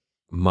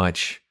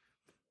much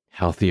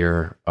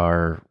healthier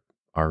our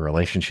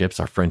relationships,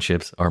 our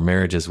friendships, our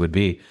marriages would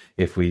be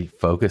if we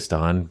focused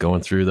on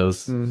going through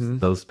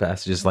those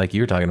passages like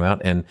you were talking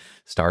about and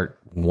start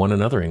one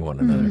anothering one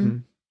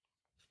another.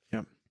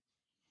 Yeah.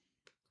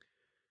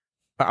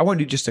 I want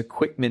to do just a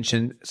quick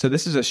mention. So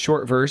this is a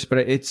short verse, but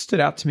it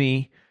stood out to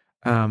me,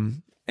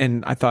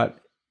 and I thought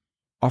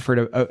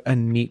offered a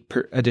neat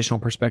additional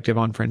perspective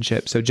on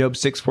friendship. So Job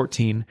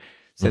 6:14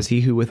 says,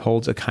 "He who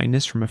withholds a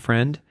kindness from a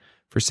friend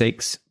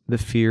forsakes the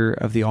fear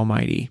of the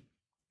Almighty."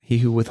 He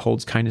who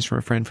withholds kindness from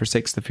a friend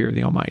forsakes the fear of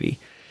the Almighty.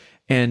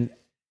 And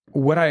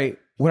what I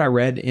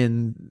read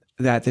in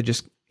that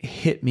just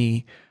hit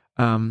me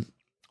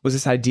was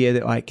this idea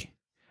that like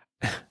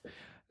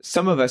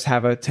some of us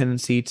have a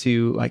tendency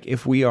to like,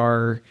 if we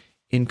are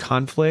in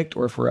conflict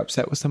or if we're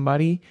upset with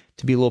somebody,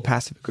 to be a little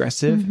passive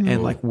aggressive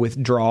and like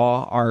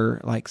withdraw our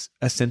like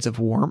a sense of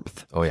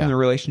warmth from the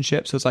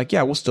relationship. So it's like,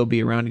 we'll still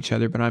be around each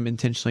other, but I'm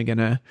intentionally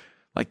gonna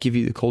like give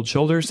you the cold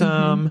shoulder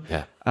some,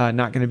 Yeah.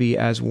 not going to be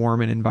as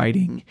warm and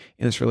inviting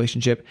in this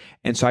relationship.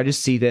 And so I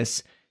just see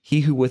this,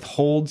 he who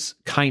withholds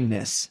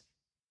kindness,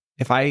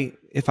 if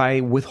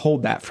I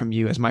withhold that from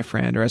you as my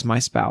friend or as my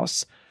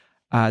spouse,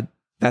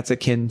 that's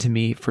akin to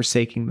me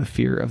forsaking the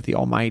fear of the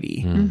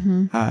Almighty.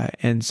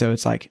 And so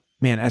it's like,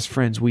 man, as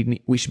friends,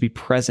 we should be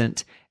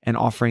present and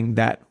offering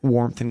that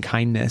warmth and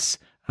kindness,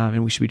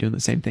 and we should be doing the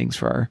same things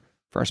for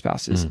our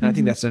spouses. And I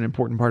think that's an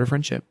important part of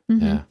friendship.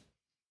 Yeah.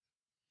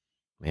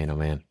 Man, oh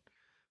man.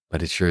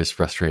 But it sure is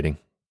frustrating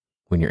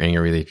when you're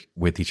angry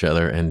with each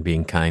other and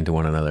being kind to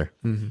one another.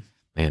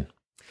 Man.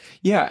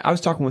 Yeah, I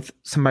was talking with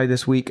somebody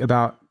this week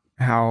about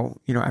how,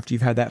 after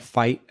you've had that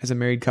fight as a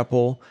married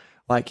couple,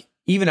 like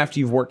even after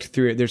you've worked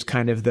through it, there's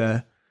kind of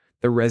the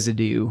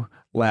residue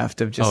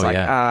left of just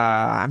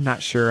I'm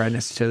not sure I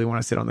necessarily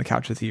want to sit on the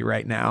couch with you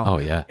right now. Oh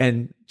yeah.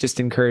 And just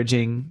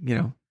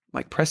encouraging,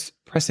 like press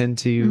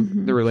into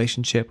the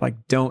relationship,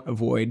 like don't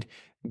avoid.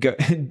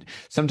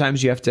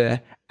 Sometimes you have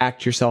to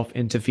act yourself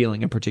into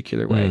feeling a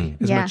particular way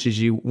as much as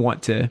you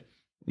want to,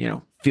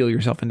 feel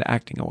yourself into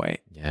acting a way.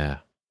 Yeah.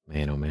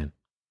 Man, oh man.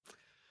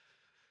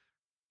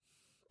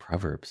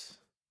 Proverbs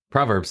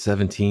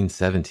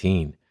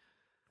 17:17.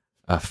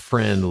 A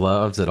friend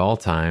loves at all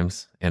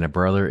times, and a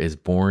brother is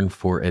born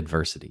for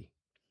adversity.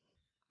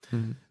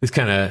 This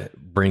kind of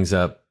brings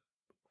up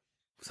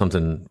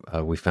something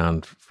we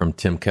found from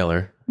Tim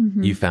Keller.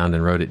 You found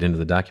and wrote it into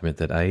the document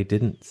that I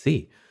didn't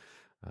see.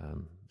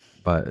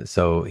 But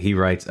so he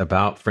writes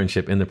about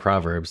friendship in the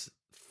Proverbs,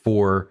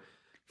 four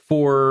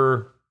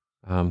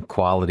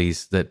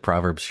qualities that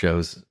Proverbs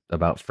shows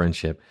about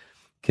friendship: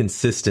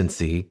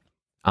 consistency,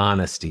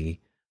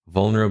 honesty,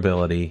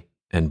 vulnerability,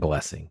 and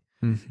blessing.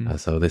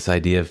 So this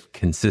idea of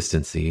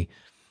consistency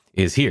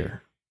is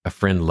here. A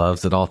friend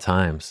loves at all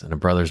times, and a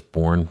brother's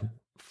born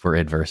for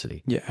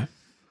adversity. Yeah.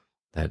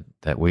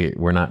 That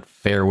we're not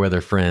fair weather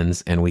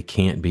friends, and we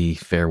can't be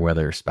fair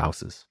weather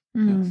spouses.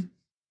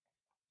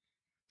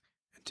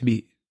 To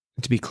be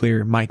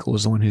clear, Michael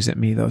is the one who sent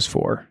me those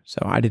 4.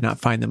 So I did not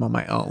find them on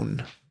my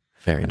own.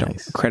 Very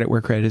nice. Credit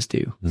where credit is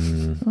due.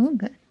 Oh,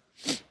 good.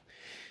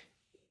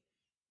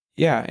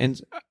 Yeah.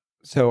 And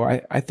so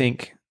I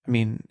think,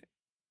 and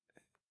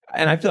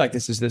I feel like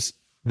this is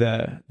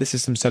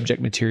some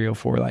subject material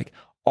for like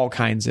all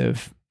kinds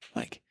of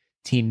like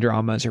teen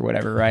dramas or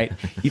whatever, right?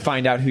 You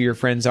find out who your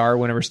friends are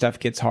whenever stuff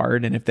gets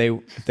hard, and if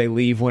they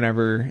leave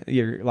whenever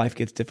your life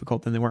gets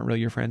difficult, then they weren't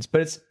really your friends.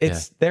 But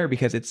it's there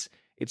because it's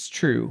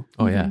true.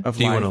 Oh yeah. Of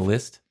Do you life. want a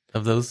list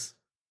of those?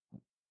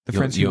 The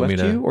friends who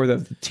left you, or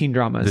the teen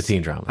dramas? The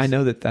teen dramas. I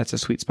know that's a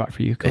sweet spot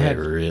for you. Go ahead.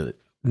 Really?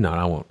 No,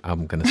 I won't.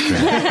 I'm gonna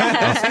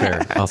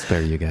spare. I'll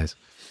spare you guys.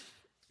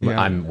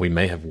 Yeah. We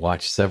may have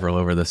watched several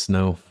over the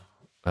snow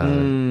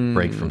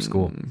break from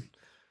school.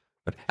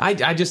 But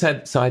I just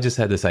had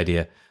this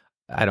idea.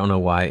 I don't know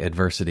why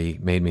adversity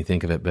made me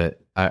think of it,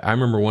 but I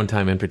remember one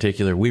time in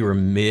particular, we were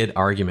mid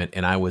argument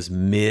and I was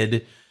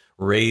mid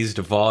raised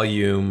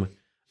volume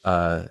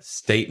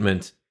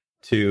statement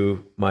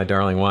to my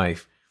darling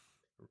wife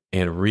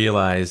and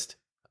realized,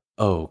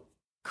 oh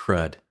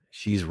crud,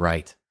 she's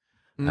right.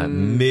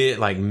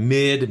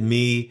 Mid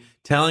me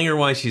telling her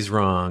why she's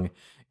wrong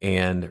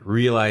and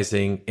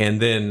realizing, and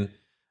then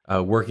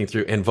working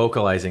through and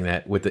vocalizing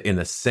that with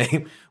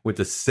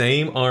the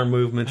same arm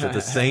movements at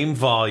the same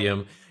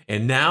volume.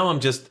 And now I'm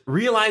just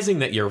realizing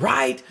that you're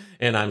right,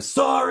 and I'm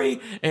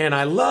sorry, and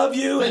I love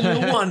you, and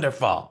you're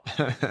wonderful.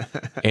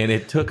 And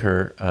it took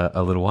her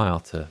a little while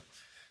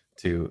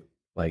to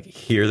like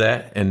hear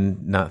that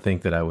and not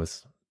think that I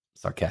was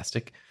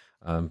sarcastic.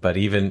 But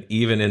even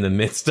in the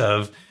midst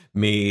of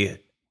me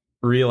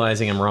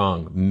realizing I'm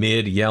wrong,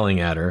 mid yelling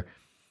at her,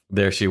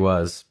 there she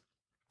was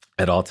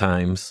at all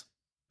times,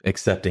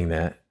 accepting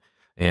that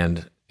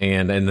and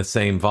in the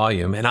same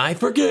volume. And I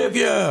forgive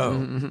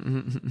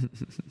you.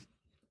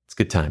 It's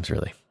good times,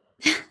 really.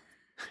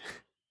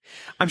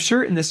 I'm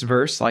sure in this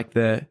verse, like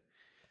the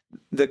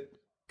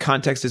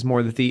context is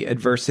more that the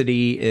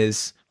adversity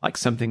is like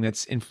something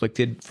that's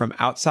inflicted from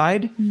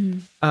outside.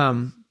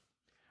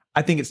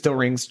 I think it still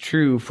rings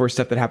true for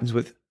stuff that happens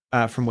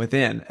from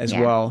within as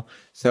well.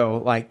 So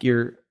like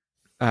you're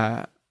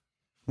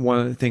one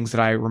of the things that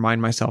I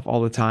remind myself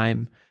all the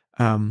time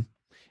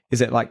is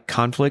that like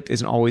conflict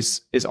is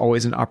always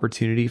an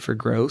opportunity for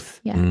growth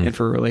and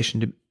for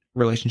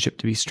relationship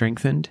to be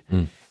strengthened.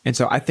 And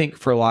so I think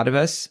for a lot of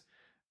us,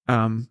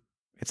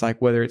 it's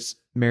like whether it's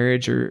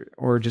marriage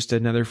or just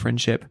another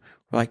friendship,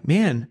 we're like,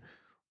 man,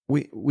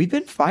 we've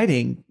been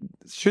fighting.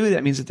 Surely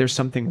that means that there's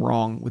something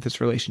wrong with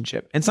this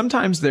relationship. And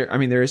sometimes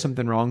there is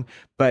something wrong,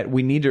 but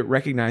we need to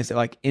recognize that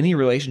like any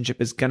relationship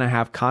is going to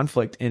have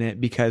conflict in it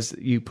because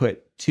you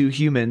put two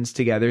humans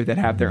together that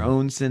have their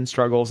own sin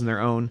struggles and their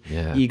own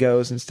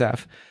egos and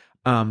stuff.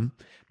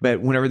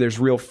 But whenever there's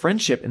real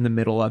friendship in the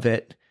middle of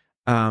it,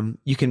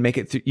 you can make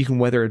it you can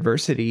weather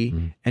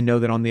adversity and know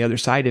that on the other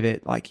side of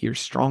it, like you're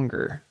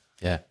stronger.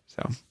 Yeah.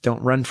 So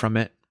don't run from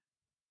it.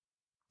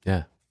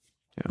 Yeah.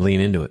 Lean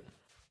into it.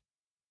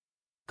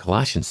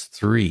 Colossians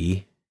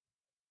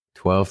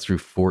 3:12 through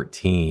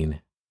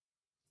 14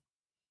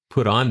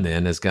 Put on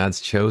then, as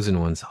God's chosen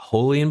ones,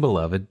 holy and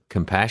beloved,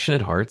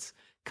 compassionate hearts,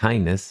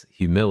 kindness,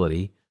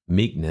 humility,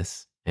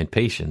 meekness, and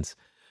patience,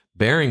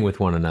 bearing with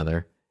one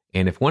another,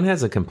 and if one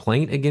has a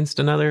complaint against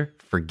another,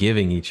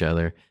 forgiving each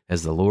other,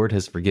 as the Lord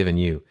has forgiven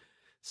you.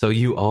 So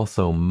you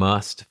also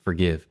must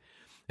forgive.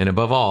 And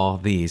above all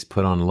these,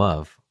 put on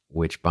love,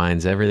 which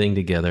binds everything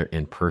together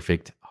in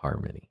perfect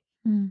harmony.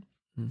 Mm.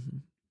 Mm-hmm.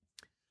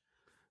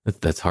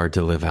 That's hard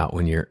to live out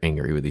when you're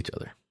angry with each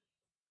other.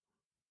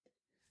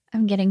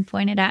 I'm getting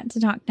pointed at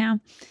to talk now.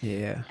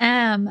 Yeah.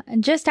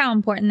 Just how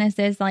important this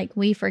is, like,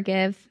 we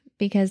forgive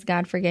because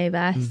God forgave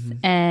us. Mhm.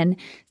 And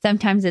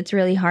sometimes it's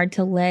really hard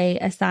to lay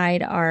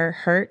aside our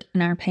hurt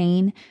and our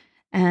pain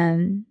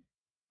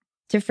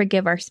to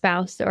forgive our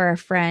spouse or a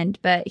friend.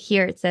 But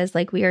here it says,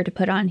 like, we are to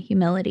put on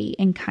humility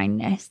and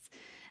kindness.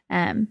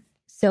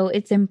 So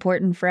it's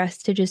important for us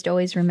to just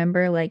always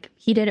remember, like,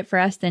 he did it for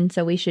us, and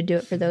so we should do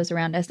it for those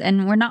around us.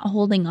 And we're not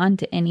holding on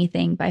to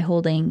anything by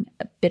holding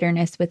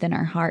bitterness within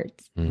our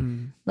hearts.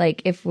 Mm.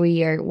 Like, if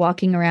we are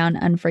walking around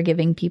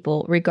unforgiving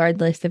people,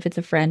 regardless if it's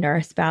a friend or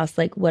a spouse,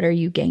 like, what are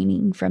you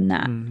gaining from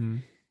that? Mm-hmm.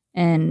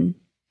 And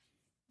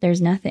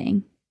there's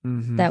nothing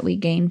Mm-hmm. that we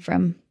gain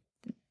from,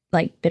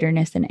 like,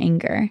 bitterness and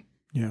anger.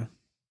 Yeah.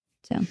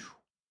 So,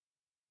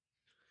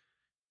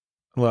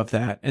 I love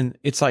that. And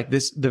it's like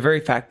this, the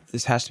very fact that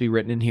this has to be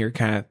written in here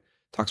kind of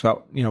talks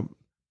about,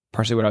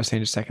 partially what I was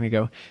saying just a second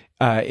ago.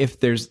 If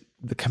there's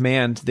the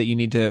command that you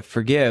need to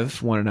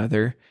forgive one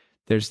another,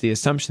 there's the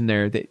assumption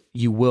there that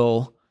you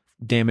will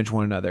damage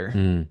one another,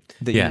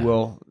 that Yeah. you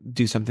will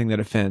do something that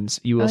offends,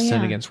 you will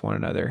sin yeah. against one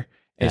another.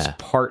 It's Yeah.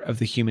 part of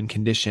the human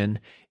condition.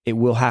 It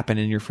will happen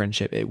in your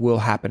friendship. It will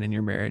happen in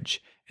your marriage.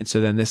 And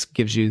so then this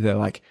gives you the,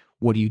 like,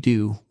 what do you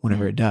do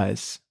whenever it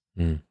does?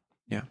 Mm.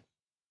 Yeah.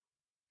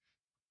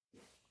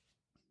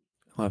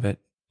 Love it.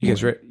 You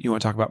guys, you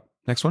want to talk about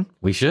next one?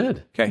 We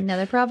should. Okay.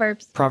 another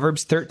Proverbs.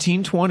 Proverbs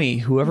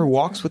 13:20. Whoever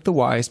walks with the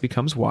wise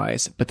becomes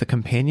wise, but the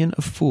companion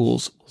of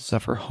fools will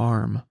suffer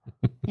harm.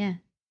 Yeah.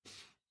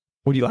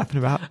 What are you laughing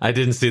about? I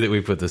didn't see that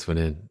we put this one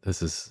in.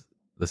 This is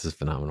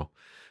phenomenal.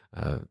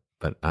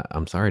 But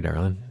I'm sorry,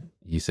 darling.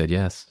 You said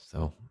yes,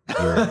 so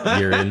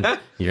you're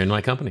in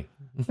my company.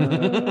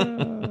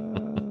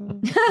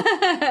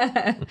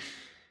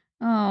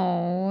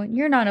 Oh,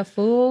 you're not a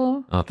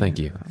fool. Oh, thank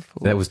you.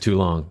 That was too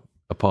long.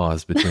 A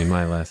pause between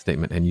my last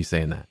statement and you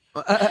saying that.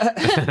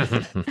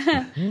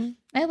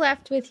 I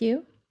laughed with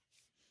you.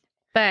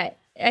 But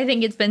I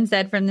think it's been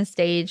said from the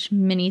stage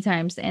many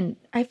times. And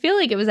I feel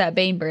like it was at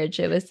Bainbridge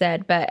it was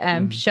said, but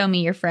show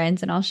me your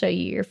friends and I'll show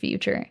you your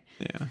future.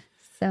 Yeah.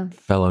 So,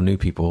 Fellow new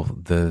people,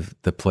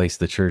 the place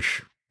the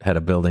church had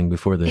a building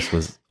before this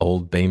was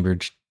Old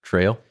Bainbridge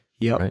Trail.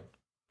 Yep. Right?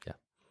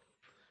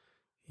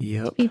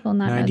 Yep. people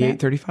not know that.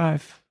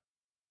 9835.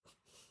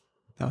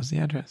 That was the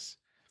address.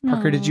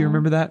 Parker, did you Aw.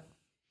 remember that?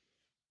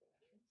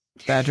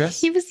 The address?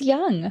 He was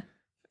young.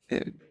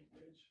 You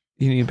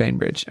need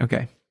Bainbridge.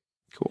 Okay.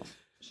 Cool.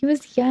 He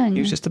was young. He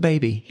was just a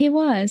baby. He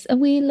was a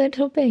wee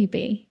little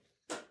baby.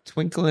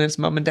 Twinkle in his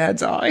mom and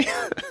dad's eye.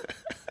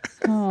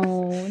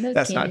 Oh,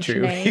 That's not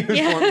true. He was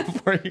born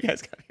before you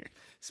guys got here.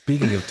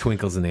 Speaking of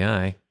twinkles in the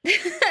eye.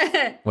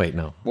 Wait,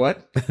 no.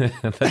 What?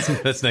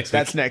 that's next week.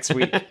 That's next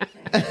week.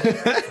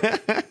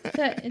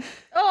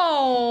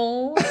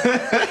 Oh.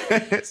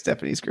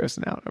 Stephanie's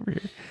grossing out over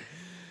here.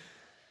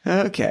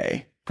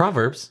 Okay.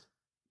 Proverbs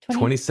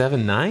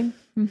 27:9.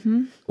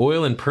 Mm-hmm.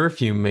 Oil and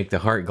perfume make the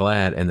heart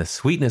glad, and the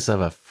sweetness of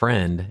a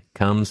friend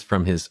comes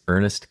from his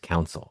earnest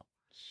counsel.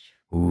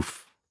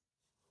 Oof.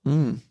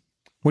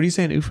 What are you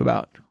saying oof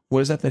about? What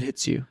is that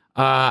hits you?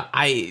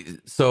 I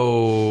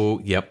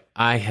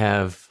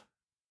have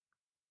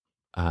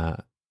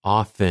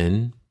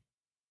often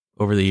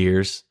over the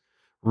years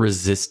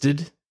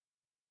resisted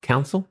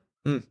counsel.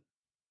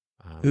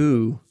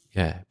 Ooh.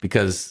 Yeah,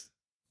 because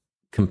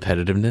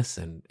competitiveness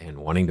and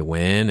wanting to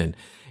win, and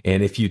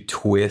if you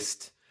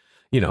twist,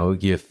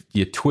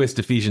 you twist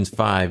Ephesians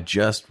 5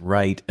 just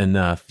right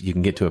enough, you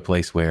can get to a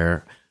place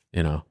where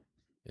I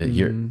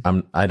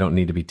don't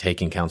need to be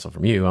taking counsel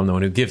from you. I'm the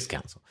one who gives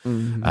counsel.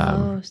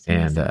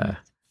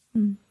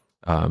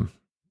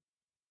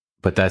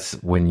 But that's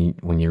when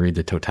you read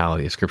the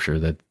totality of Scripture,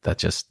 that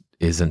just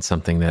isn't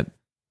something that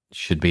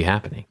should be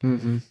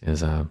happening.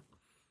 Is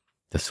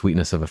the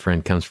sweetness of a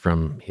friend comes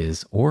from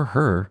his or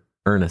her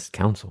earnest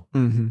counsel.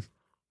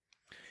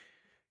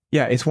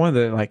 Yeah, it's one of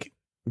the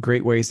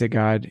great ways that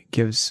God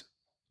gives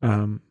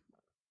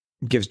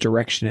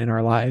direction in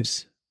our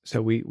lives.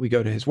 So we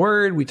go to His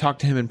Word, we talk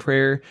to Him in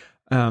prayer,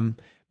 but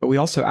we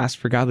also ask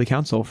for godly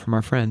counsel from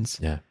our friends.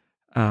 Yeah,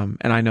 and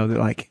I know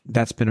that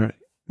that's been a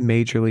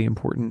majorly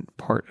important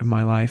part of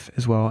my life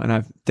as well. And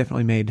I've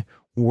definitely made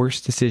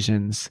worse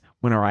decisions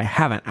whenever I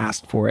haven't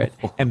asked for it,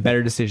 and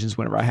better decisions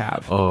whenever I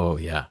have. Oh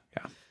yeah.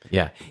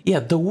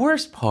 The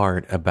worst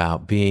part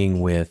about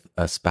being with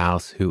a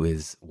spouse who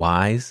is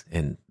wise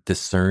and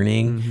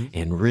discerning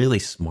and really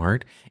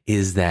smart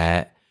is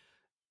that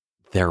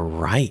they're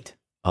right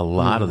a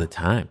lot of the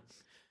time.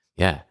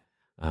 Yeah.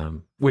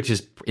 Which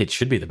it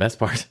should be the best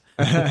part.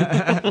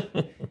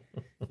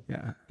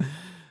 Yeah.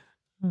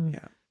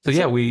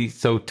 Yeah.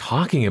 So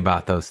talking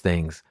about those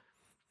things,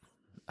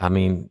 I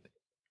mean,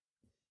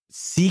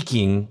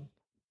 seeking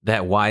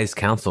that wise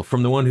counsel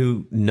from the one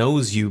who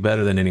knows you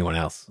better than anyone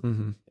else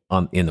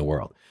in the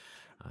world.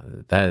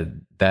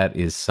 That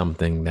is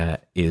something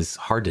that is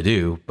hard to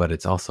do, but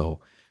it's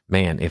also,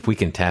 man, if we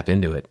can tap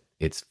into it,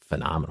 it's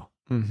phenomenal.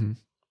 Mm-hmm.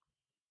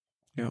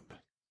 Yep.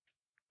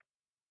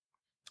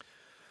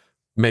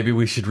 Maybe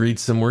we should read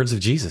some words of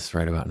Jesus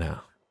right about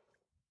now.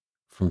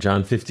 From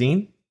John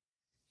 15.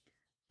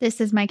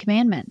 This is my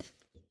commandment,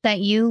 that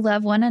you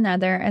love one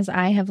another as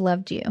I have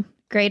loved you.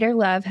 Greater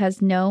love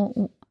has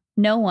no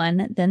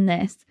one than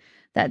this,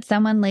 that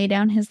someone lay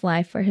down his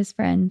life for his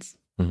friends.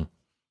 Mm-hmm.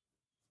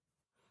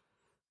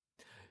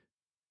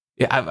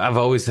 Yeah, I've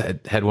always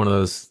had one of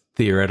those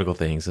theoretical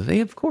things of,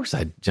 hey, of course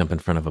I'd jump in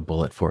front of a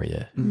bullet for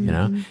you, Mm-hmm. you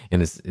know?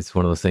 And it's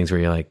one of those things where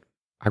you're like,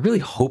 I really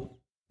hope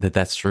that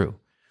that's true.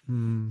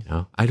 Mm-hmm. You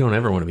know, I don't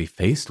ever want to be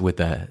faced with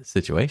that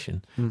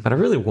situation, but I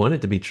really want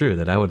it to be true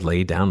that I would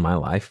lay down my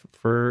life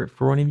for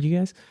one of you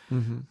guys.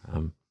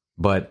 Mm-hmm.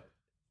 But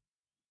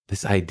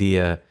this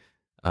idea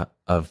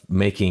of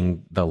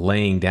making the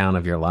laying down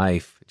of your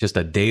life just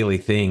a daily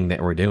thing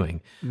that we're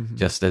doing,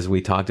 just as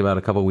we talked about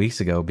a couple of weeks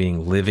ago,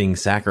 being living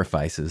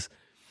sacrifices,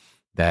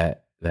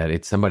 that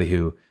it's somebody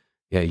who,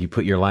 you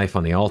put your life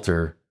on the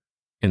altar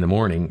in the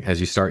morning as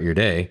you start your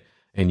day,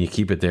 and you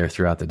keep it there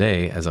throughout the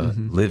day as a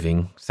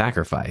living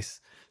sacrifice,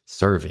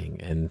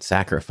 serving and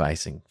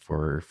sacrificing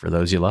for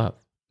those you love.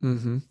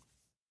 Mm-hmm.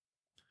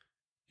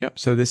 Yep.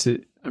 So this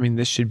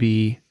should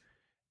be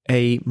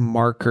a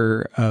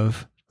marker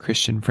of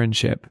Christian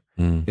friendship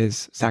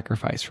is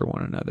sacrifice for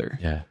one another.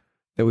 Yeah.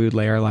 That we would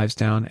lay our lives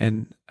down,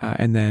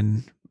 and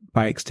then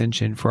by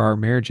extension for our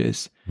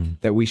marriages,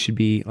 that we should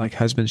be, like,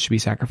 husbands should be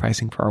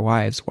sacrificing for our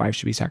wives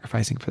should be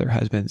sacrificing for their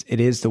husbands. It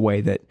is the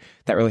way that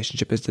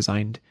relationship is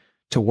designed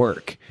to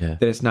work. Yeah.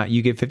 That it's not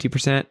you give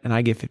 50% and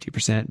I give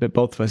 50%, but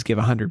both of us give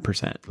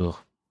 100%. Ugh.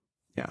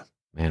 Yeah.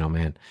 Man, oh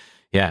man.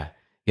 Yeah.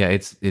 Yeah.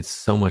 It's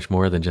so much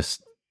more than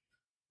just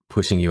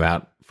pushing you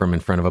out from in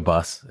front of a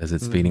bus as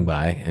it's speeding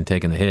by and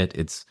taking the hit.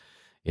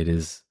 It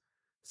is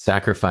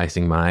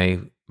sacrificing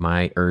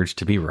my urge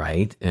to be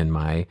right and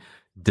my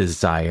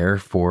desire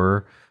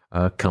for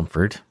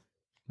comfort,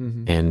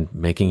 and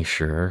making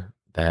sure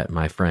that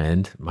my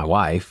friend, my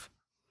wife,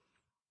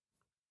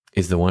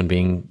 is the one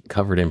being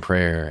covered in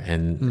prayer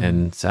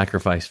and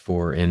sacrificed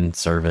for in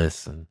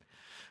service, and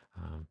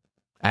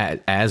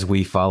as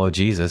we follow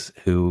Jesus,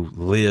 who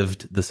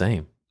lived the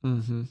same.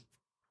 Mm-hmm.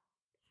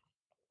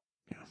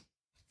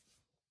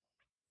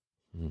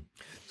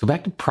 So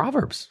back to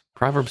Proverbs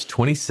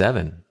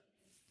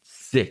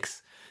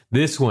 27:6.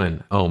 This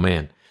one, oh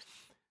man,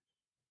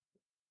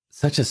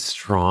 such a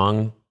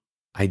strong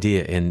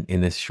idea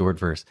in this short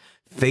verse.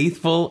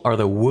 Faithful are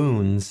the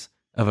wounds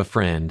of a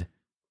friend,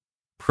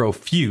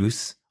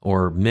 profuse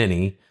or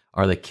many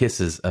are the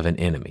kisses of an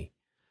enemy.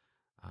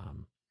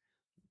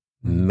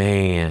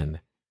 Man.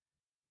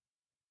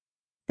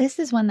 This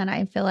is one that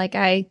I feel like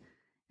I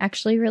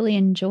actually really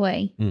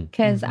enjoy,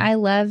 because I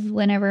love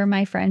whenever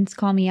my friends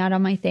call me out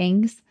on my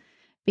things,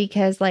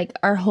 because like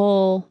our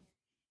whole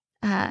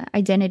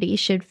identity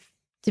should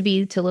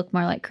be to look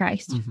more like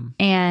Christ.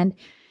 And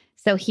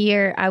so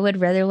here I would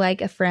rather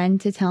like a friend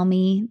to tell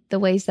me the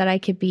ways that I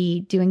could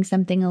be doing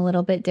something a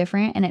little bit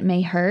different, and it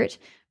may hurt,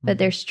 but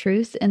there's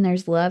truth and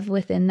there's love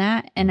within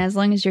that. And as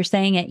long as you're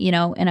saying it,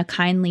 in a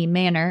kindly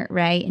manner,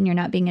 right? And you're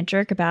not being a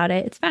jerk about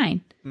it, it's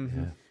fine.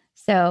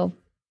 So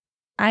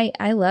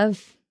I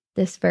love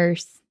this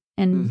verse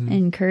and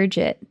encourage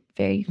it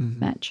very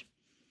much.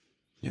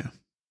 Yeah.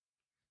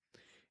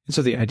 And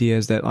so the idea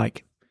is that,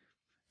 like,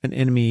 an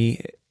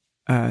enemy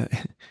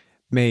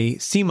may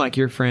seem like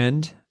your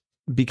friend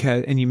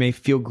and you may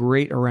feel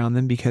great around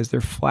them because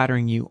they're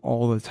flattering you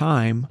all the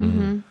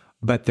time,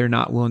 but they're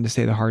not willing to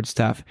say the hard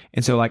stuff.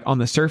 And so, like, on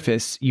the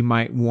surface, you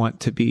might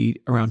want to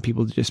be around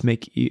people to just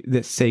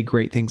that say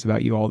great things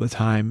about you all the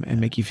time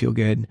and make you feel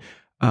good.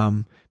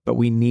 But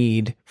we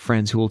need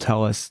friends who will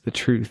tell us the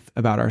truth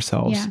about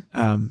ourselves,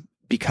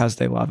 because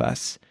they love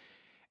us.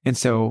 And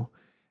so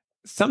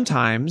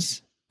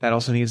sometimes that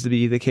also needs to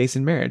be the case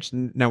in marriage.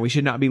 Now, we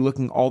should not be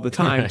looking all the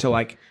time to,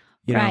 like,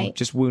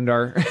 just wound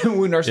our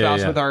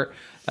spouse with our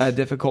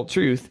difficult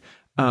truth.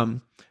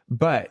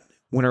 But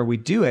whenever we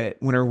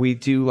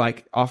do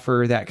like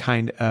offer that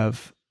kind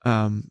of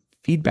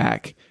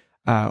feedback,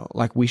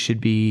 like, we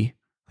should be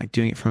like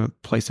doing it from a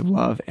place of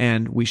love,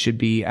 and we should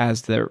be,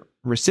 as the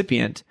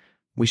recipient,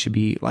 we should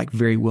be like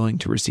very willing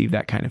to receive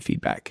that kind of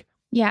feedback.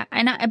 Yeah.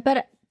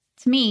 But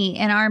to me,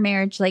 in our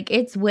marriage, like,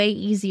 it's way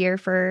easier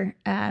for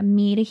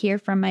me to hear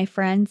from my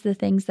friends the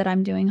things that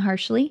I'm doing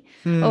harshly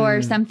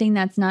or something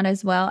that's not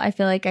as well. I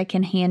feel like I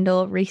can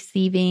handle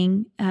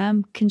receiving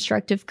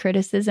constructive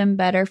criticism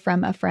better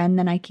from a friend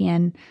than I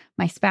can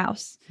my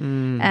spouse.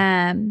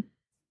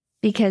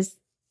 Because,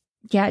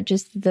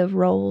 just the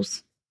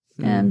roles.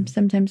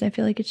 Sometimes I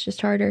feel like it's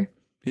just harder.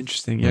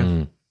 Interesting.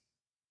 Yeah.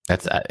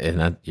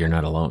 You're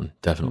not alone.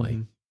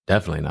 Definitely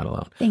not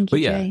alone. Thank you,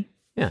 but Jay.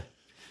 Yeah.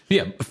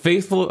 Yeah,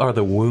 faithful are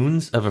the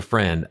wounds of a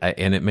friend,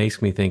 and it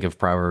makes me think of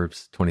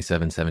Proverbs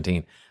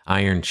 27:17.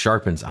 Iron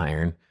sharpens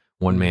iron;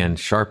 one man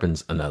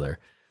sharpens another.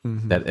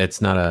 That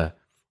it's not a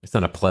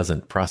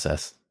pleasant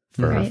process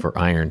for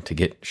iron to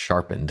get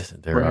sharpened.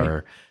 There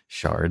are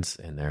shards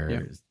and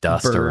there's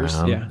dust Burrs,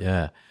 around.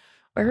 Yeah.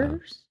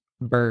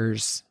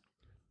 Burrs,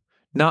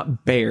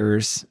 not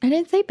bears. I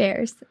didn't say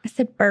bears. I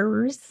said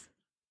burrs.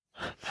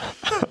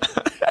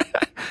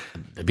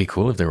 It'd be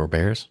cool if there were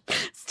bears.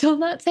 Still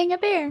not saying a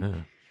bear. Yeah.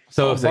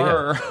 So,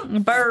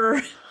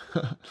 Burr.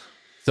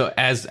 So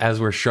as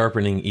we're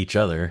sharpening each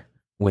other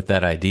with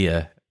that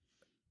idea,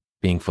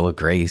 being full of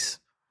grace,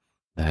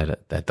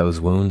 that those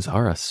wounds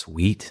are a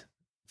sweet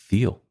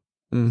feel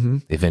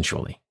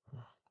eventually.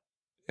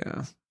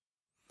 Yeah.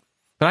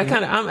 But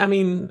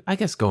I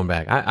guess going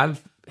back,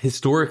 I've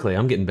historically,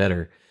 I'm getting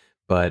better,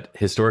 but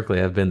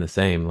historically I've been the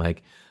same.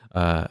 Like,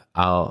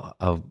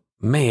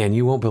 man,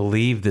 you won't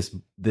believe this,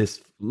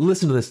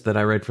 listen to this that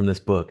I read from this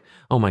book.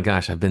 Oh my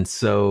gosh, I've been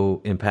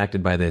so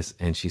impacted by this.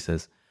 And she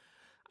says,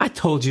 I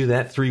told you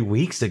that 3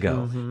 weeks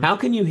ago. How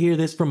can you hear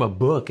this from a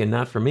book and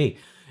not from me?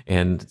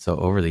 And so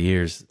over the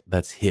years,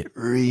 that's hit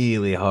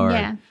really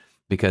hard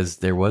because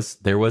there was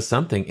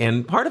something,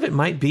 and part of it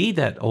might be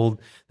that old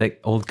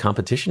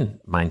competition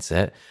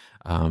mindset.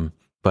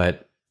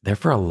 But there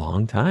for a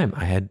long time,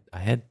 I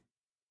had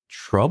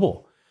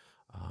trouble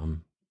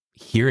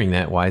hearing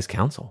that wise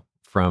counsel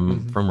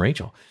from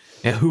Rachel,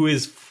 who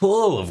is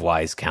full of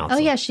wise counsel.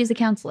 Oh yeah, she's a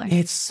counselor.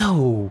 It's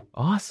so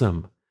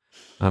awesome.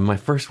 My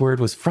first word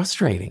was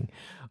frustrating.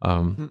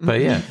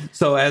 But yeah,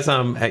 so as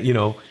I'm,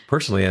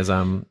 personally, as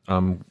I'm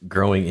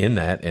growing in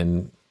that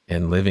and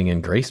living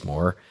in grace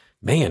more,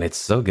 man, it's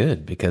so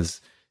good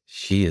because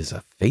she is a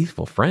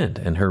faithful friend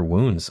and her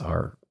wounds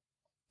are,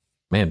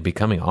 man,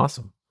 becoming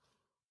awesome.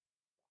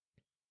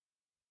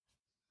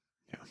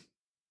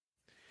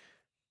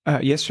 Yeah.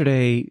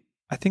 Yesterday,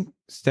 I think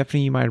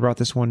Stephanie, you might have brought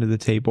this one to the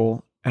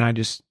table, and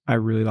I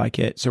really like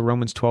it. So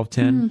Romans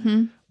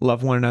 12:10,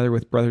 love one another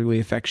with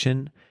brotherly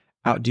affection,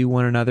 outdo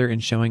one another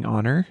in showing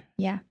honor.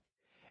 Yeah.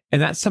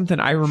 And that's something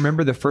I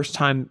remember the first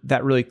time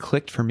that really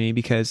clicked for me,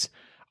 because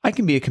I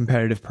can be a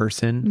competitive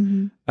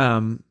person.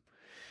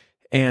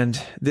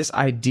 And this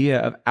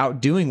idea of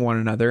outdoing one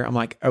another, I'm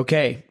like,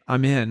 okay,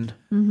 I'm in.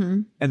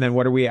 And then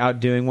what are we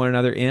outdoing one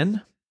another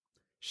in?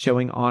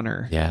 Showing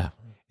honor. Yeah.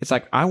 It's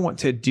like, I want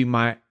to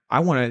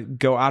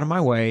go out of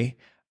my way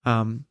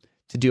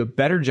to do a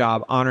better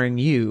job honoring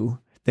you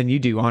than you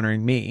do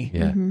honoring me.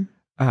 Yeah.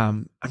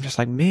 I'm just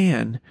like,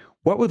 man,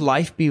 what would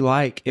life be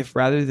like if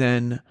rather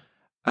than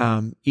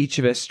each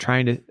of us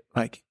trying to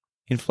like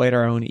inflate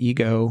our own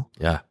ego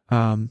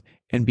and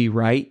be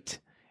right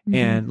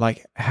and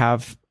like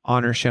have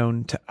honor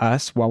shown to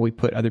us while we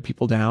put other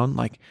people down?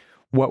 Like,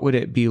 what would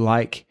it be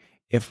like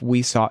if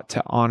we sought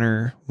to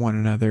honor one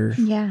another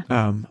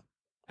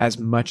as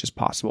much as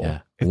possible,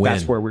 if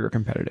that's where we were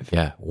competitive?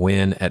 Yeah.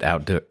 Win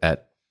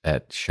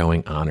at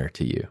showing honor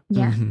to you.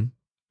 Yeah.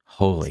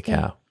 Holy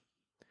cow.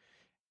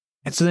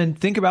 And so then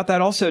think about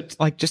that also,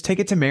 like, just take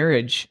it to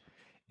marriage.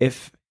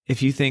 If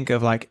you think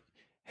of like,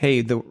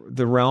 hey, the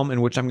realm in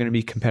which I'm going to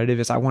be competitive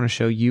is I want to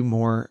show you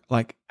more,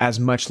 like, as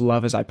much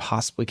love as I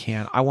possibly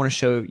can. I want to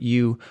show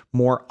you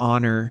more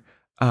honor,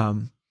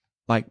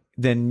 like,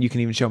 than you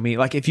can even show me.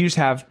 Like,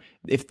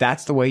 if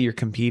that's the way you're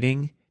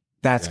competing,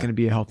 that's going to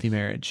be a healthy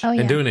marriage. Oh, yeah.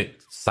 And doing it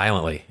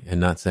silently and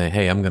not saying,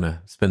 hey, I'm going to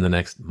spend the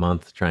next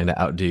month trying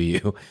to outdo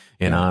you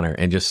in honor,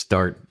 and just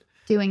start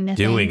doing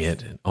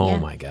it. And, oh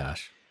my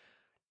gosh.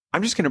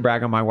 I'm just going to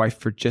brag on my wife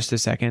for just a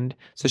second.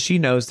 So she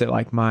knows that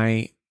like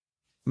my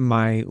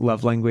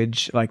love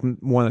language, like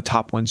one of the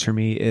top ones for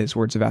me is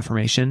words of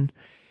affirmation.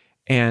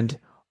 And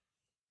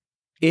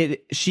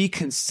she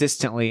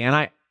consistently,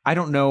 and I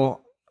don't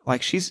know,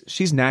 like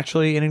she's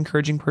naturally an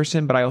encouraging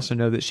person, but I also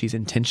know that she's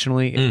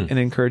intentionally an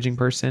encouraging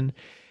person.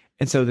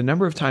 And so the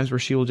number of times where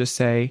she will just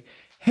say,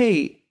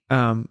 hey,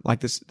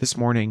 like this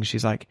morning,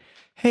 she's like,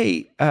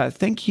 hey,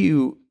 thank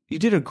you. You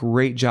did a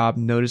great job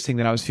noticing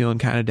that I was feeling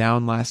kind of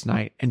down last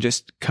night and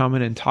just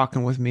coming and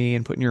talking with me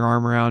and putting your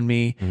arm around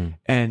me.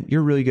 And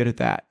you're really good at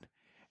that.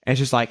 And it's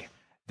just like,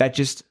 that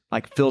just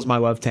like fills my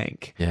love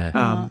tank.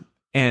 Yeah.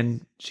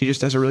 And she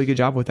just does a really good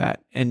job with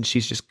that. And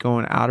she's just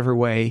going out of her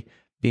way,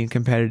 being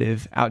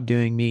competitive,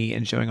 outdoing me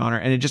and showing honor.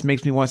 And it just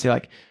makes me want to say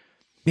like,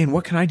 man,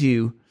 what can I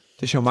do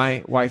to show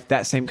my wife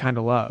that same kind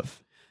of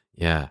love?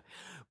 Yeah.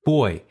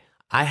 Boy,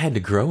 I had to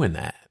grow in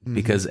that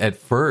because at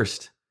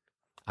first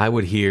I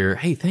would hear,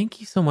 hey, thank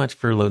you so much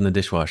for loading the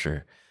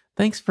dishwasher.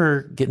 Thanks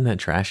for getting that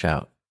trash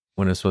out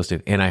when it was supposed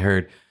to. And I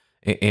heard,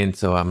 and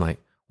so I'm like,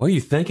 why are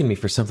you thanking me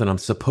for something I'm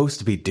supposed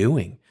to be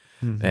doing?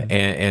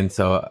 And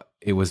so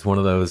it was one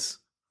of those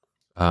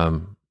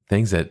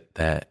things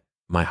that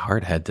my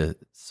heart had to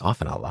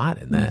soften a lot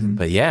in that.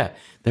 But yeah,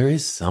 there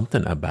is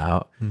something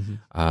about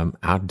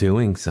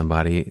outdoing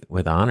somebody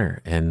with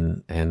honor.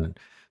 And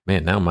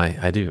man, now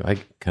I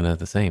kind of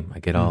the same. I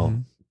get all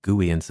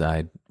gooey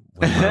inside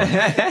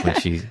when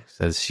she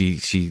says she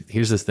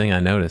here's this thing I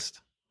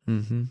noticed.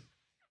 Yeah.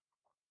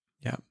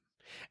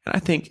 And I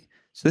think,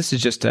 so this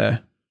is just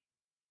a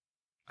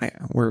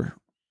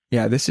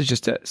this is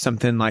just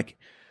something like,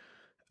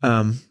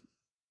 a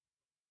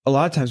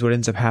lot of times what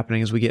ends up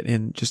happening is we get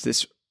in just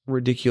this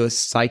ridiculous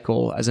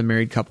cycle as a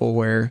married couple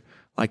where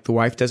like the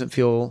wife doesn't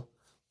feel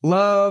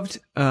loved,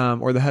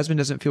 or the husband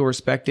doesn't feel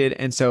respected.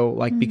 And so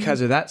like,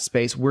 because of that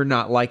space, we're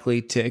not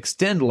likely to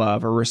extend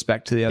love or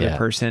respect to the other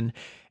person.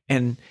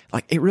 And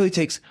like, it really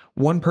takes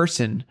one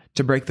person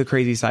to break the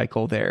crazy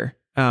cycle there.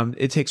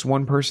 It takes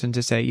one person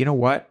to say, you know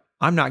what?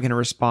 I'm not going to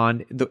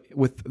respond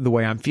with the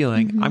way I'm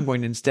feeling. I'm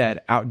going to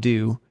instead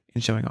outdo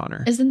in showing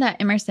honor. Isn't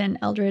that Emerson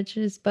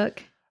Eldridge's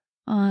book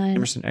on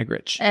Emerson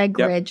Eggridge?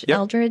 Eggridge. Yep.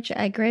 Eldridge,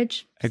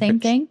 Eggridge. Same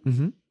thing?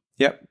 Mm-hmm.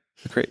 Yep.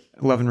 Great.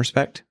 Love and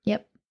respect.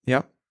 Yep.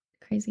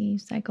 Crazy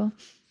cycle.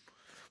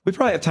 We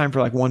probably have time for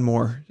like one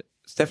more.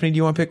 Stephanie, do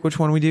you want to pick which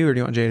one we do, or do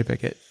you want Jay to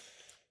pick it?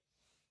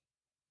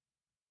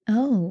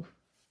 Oh,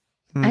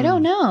 I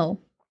don't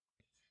know.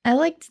 I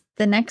liked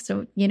the next,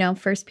 1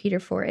 Peter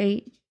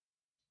 4:8.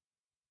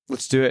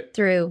 Let's do it.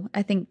 Through,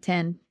 I think,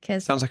 10.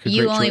 Because sounds like a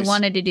you great only choice.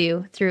 wanted to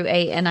do through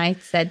 8, and I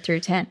said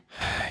through 10.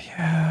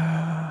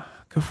 Yeah.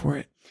 Go for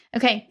it.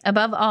 Okay.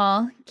 Above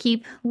all,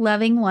 keep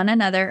loving one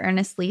another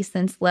earnestly,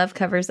 since love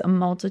covers a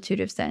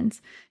multitude of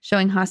sins,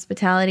 showing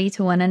hospitality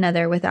to one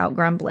another without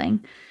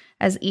grumbling.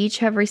 As each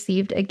have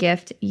received a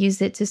gift,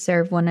 use it to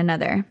serve one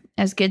another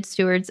as good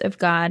stewards of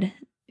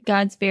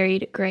God's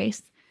varied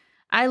grace.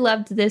 I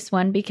loved this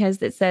one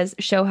because it says,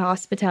 show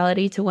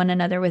hospitality to one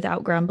another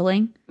without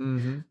grumbling.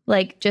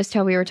 Like just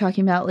how we were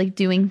talking about, like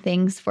doing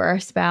things for our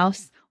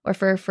spouse or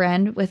for a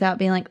friend without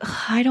being like,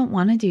 I don't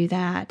want to do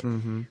that.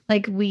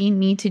 Like we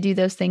need to do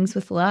those things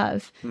with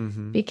love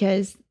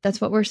because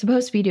that's what we're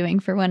supposed to be doing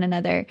for one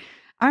another.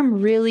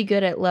 I'm really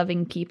good at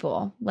loving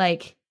people.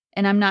 Like,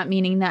 and I'm not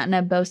meaning that in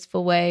a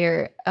boastful way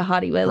or a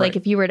haughty way. Right. Like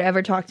if you were to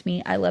ever talk to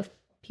me, I love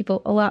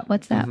people a lot.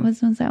 What's that? What's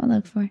that one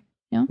look for?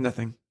 No?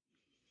 Nothing.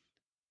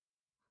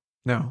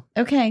 No.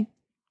 Okay.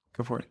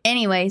 Go for it.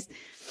 Anyways,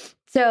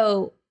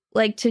 so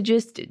like to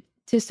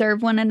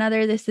serve one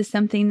another, this is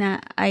something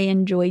that I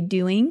enjoy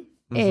doing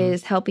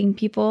is helping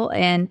people.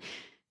 And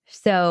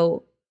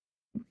so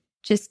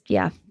just,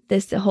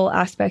 this whole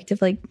aspect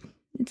of like,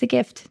 it's a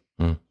gift.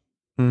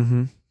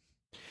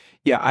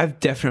 Yeah, I've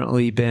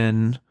definitely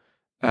been,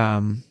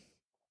 I've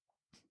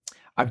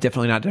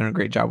definitely not done a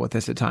great job with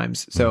this at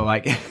times. So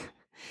like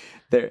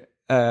there,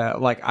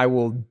 like I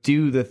will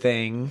do the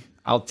thing,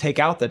 I'll take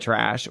out the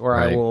trash or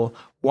I will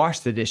wash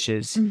the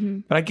dishes,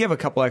 but I give a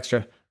couple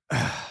extra.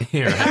 I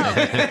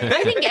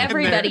think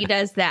everybody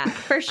does that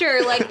for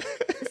sure. Like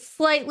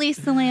slightly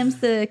slams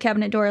the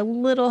cabinet door a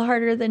little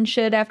harder than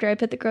should after I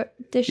put the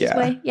dishes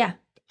away. Yeah.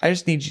 I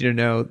just need you to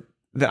know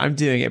that I'm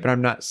doing it, but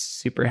I'm not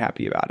super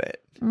happy about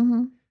it.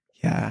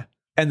 Yeah.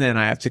 And then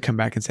I have to come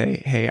back and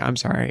say, hey, I'm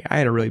sorry. I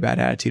had a really bad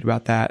attitude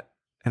about that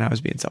and I was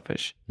being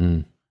selfish.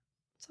 It's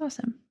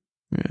awesome.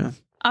 Yeah.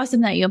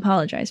 Awesome that you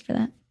apologize for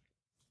that.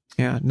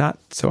 Yeah. Not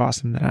so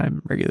awesome that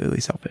I'm regularly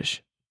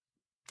selfish.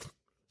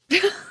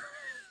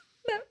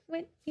 That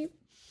went here.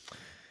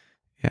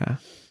 Yeah.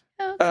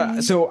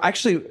 Okay. So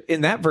actually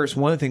in that verse,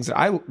 one of the things that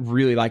I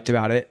really liked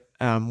about it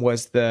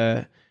was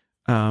the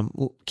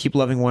keep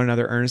loving one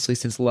another earnestly,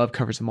 since love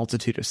covers a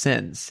multitude of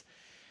sins.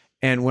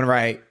 And whenever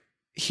I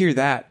hear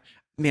that,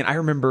 man, I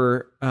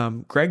remember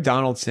Greg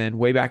Donaldson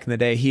way back in the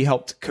day. He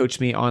helped coach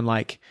me on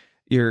like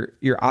your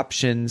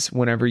options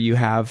whenever you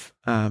have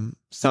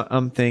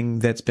something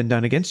that's been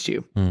done against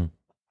you.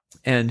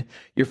 And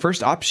your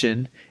first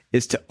option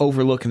is to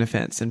overlook an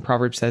offense. And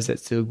Proverbs says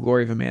it's to the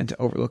glory of a man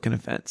to overlook an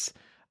offense.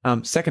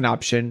 Second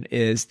option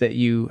is that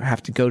you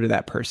have to go to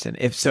that person.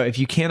 If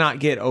you cannot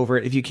get over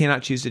it, if you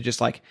cannot choose to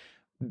just like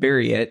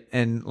bury it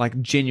and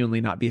like genuinely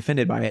not be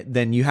offended by it,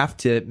 then you have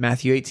to,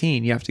 Matthew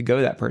 18, you have to go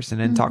to that person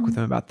and talk with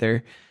them about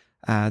the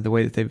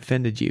way that they've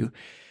offended you.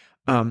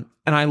 And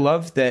I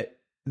love that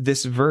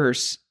this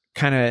verse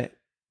kind of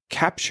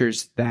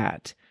captures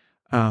that.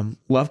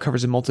 Love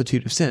covers a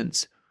multitude of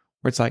sins,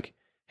 where it's like,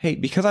 hey,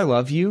 because I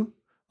love you,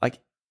 like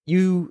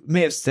you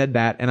may have said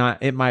that and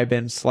it might have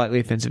been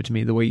slightly offensive to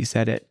me the way you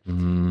said it.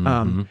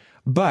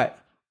 But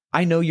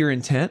I know your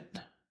intent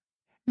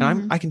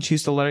and I can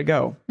choose to let it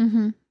go.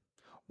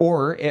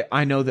 Or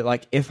I know that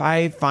like, if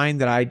I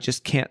find that I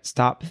just can't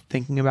stop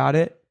thinking about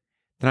it,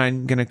 then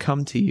I'm going to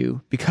come to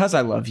you because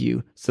I love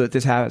you so that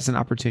this has an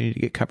opportunity to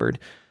get covered.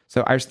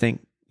 So I just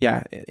think,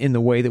 in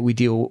the way that we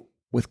deal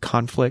with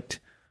conflict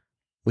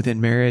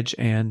within marriage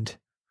and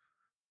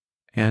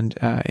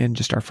in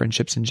just our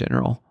friendships in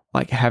general,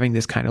 like having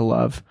this kind of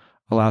love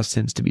allows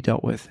sins to be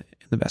dealt with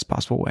in the best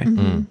possible way.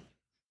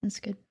 That's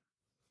good.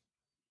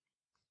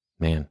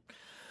 Man.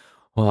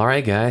 Well, all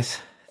right, guys.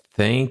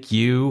 Thank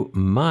you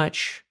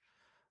much.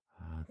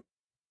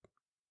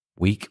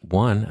 Week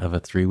 1 of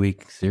a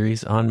 3-week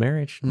series on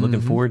marriage.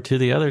 Looking forward to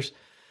the others.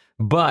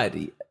 But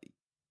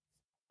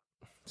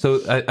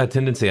so a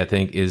tendency, I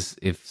think, is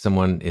if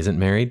someone isn't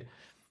married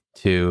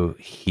to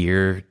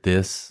hear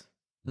this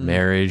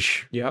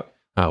marriage. Yep.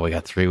 Oh, we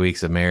got 3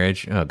 weeks of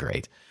marriage. Oh,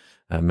 great.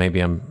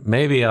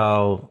 Maybe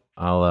I'll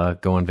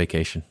go on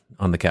vacation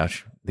on the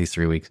couch these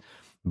 3 weeks.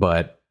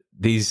 But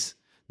these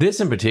This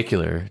in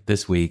particular,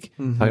 this week,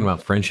 talking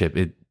about friendship,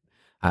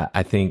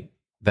 I think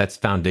that's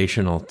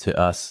foundational to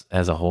us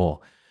as a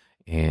whole.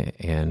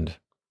 And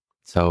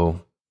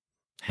so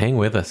hang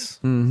with us.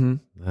 We're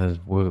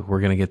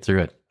going to get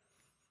through it.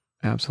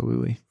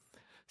 Absolutely.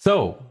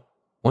 So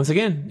once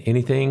again,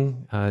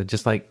 anything,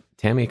 just like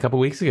Tammy a couple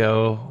weeks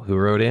ago, who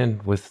wrote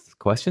in with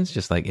questions,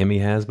 just like Emmy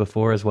has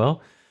before as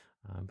well.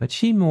 But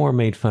she more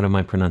made fun of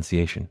my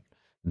pronunciation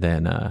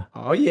than,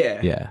 Oh, yeah.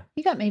 yeah.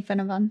 You got made fun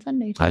of on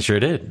Sunday, too. I sure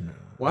did.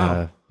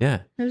 Wow. Yeah.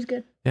 It was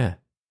good. Yeah.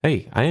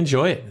 Hey, I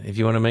enjoy it. If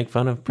you want to make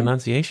fun of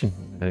pronunciation,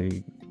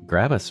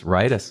 grab us,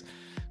 write us.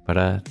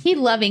 But He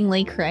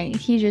lovingly cried.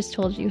 He just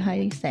told you how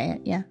you say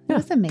it. Yeah. It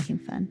wasn't making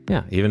fun.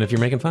 yeah, even if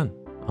you're making fun,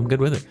 I'm good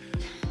with it.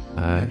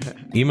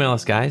 Email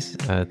us, guys.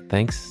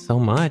 Thanks so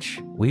much.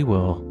 We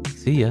will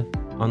see you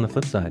on the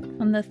flip side.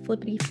 On the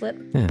flippity flip.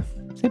 Yeah.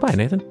 Say bye,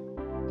 Nathan.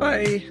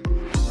 Bye.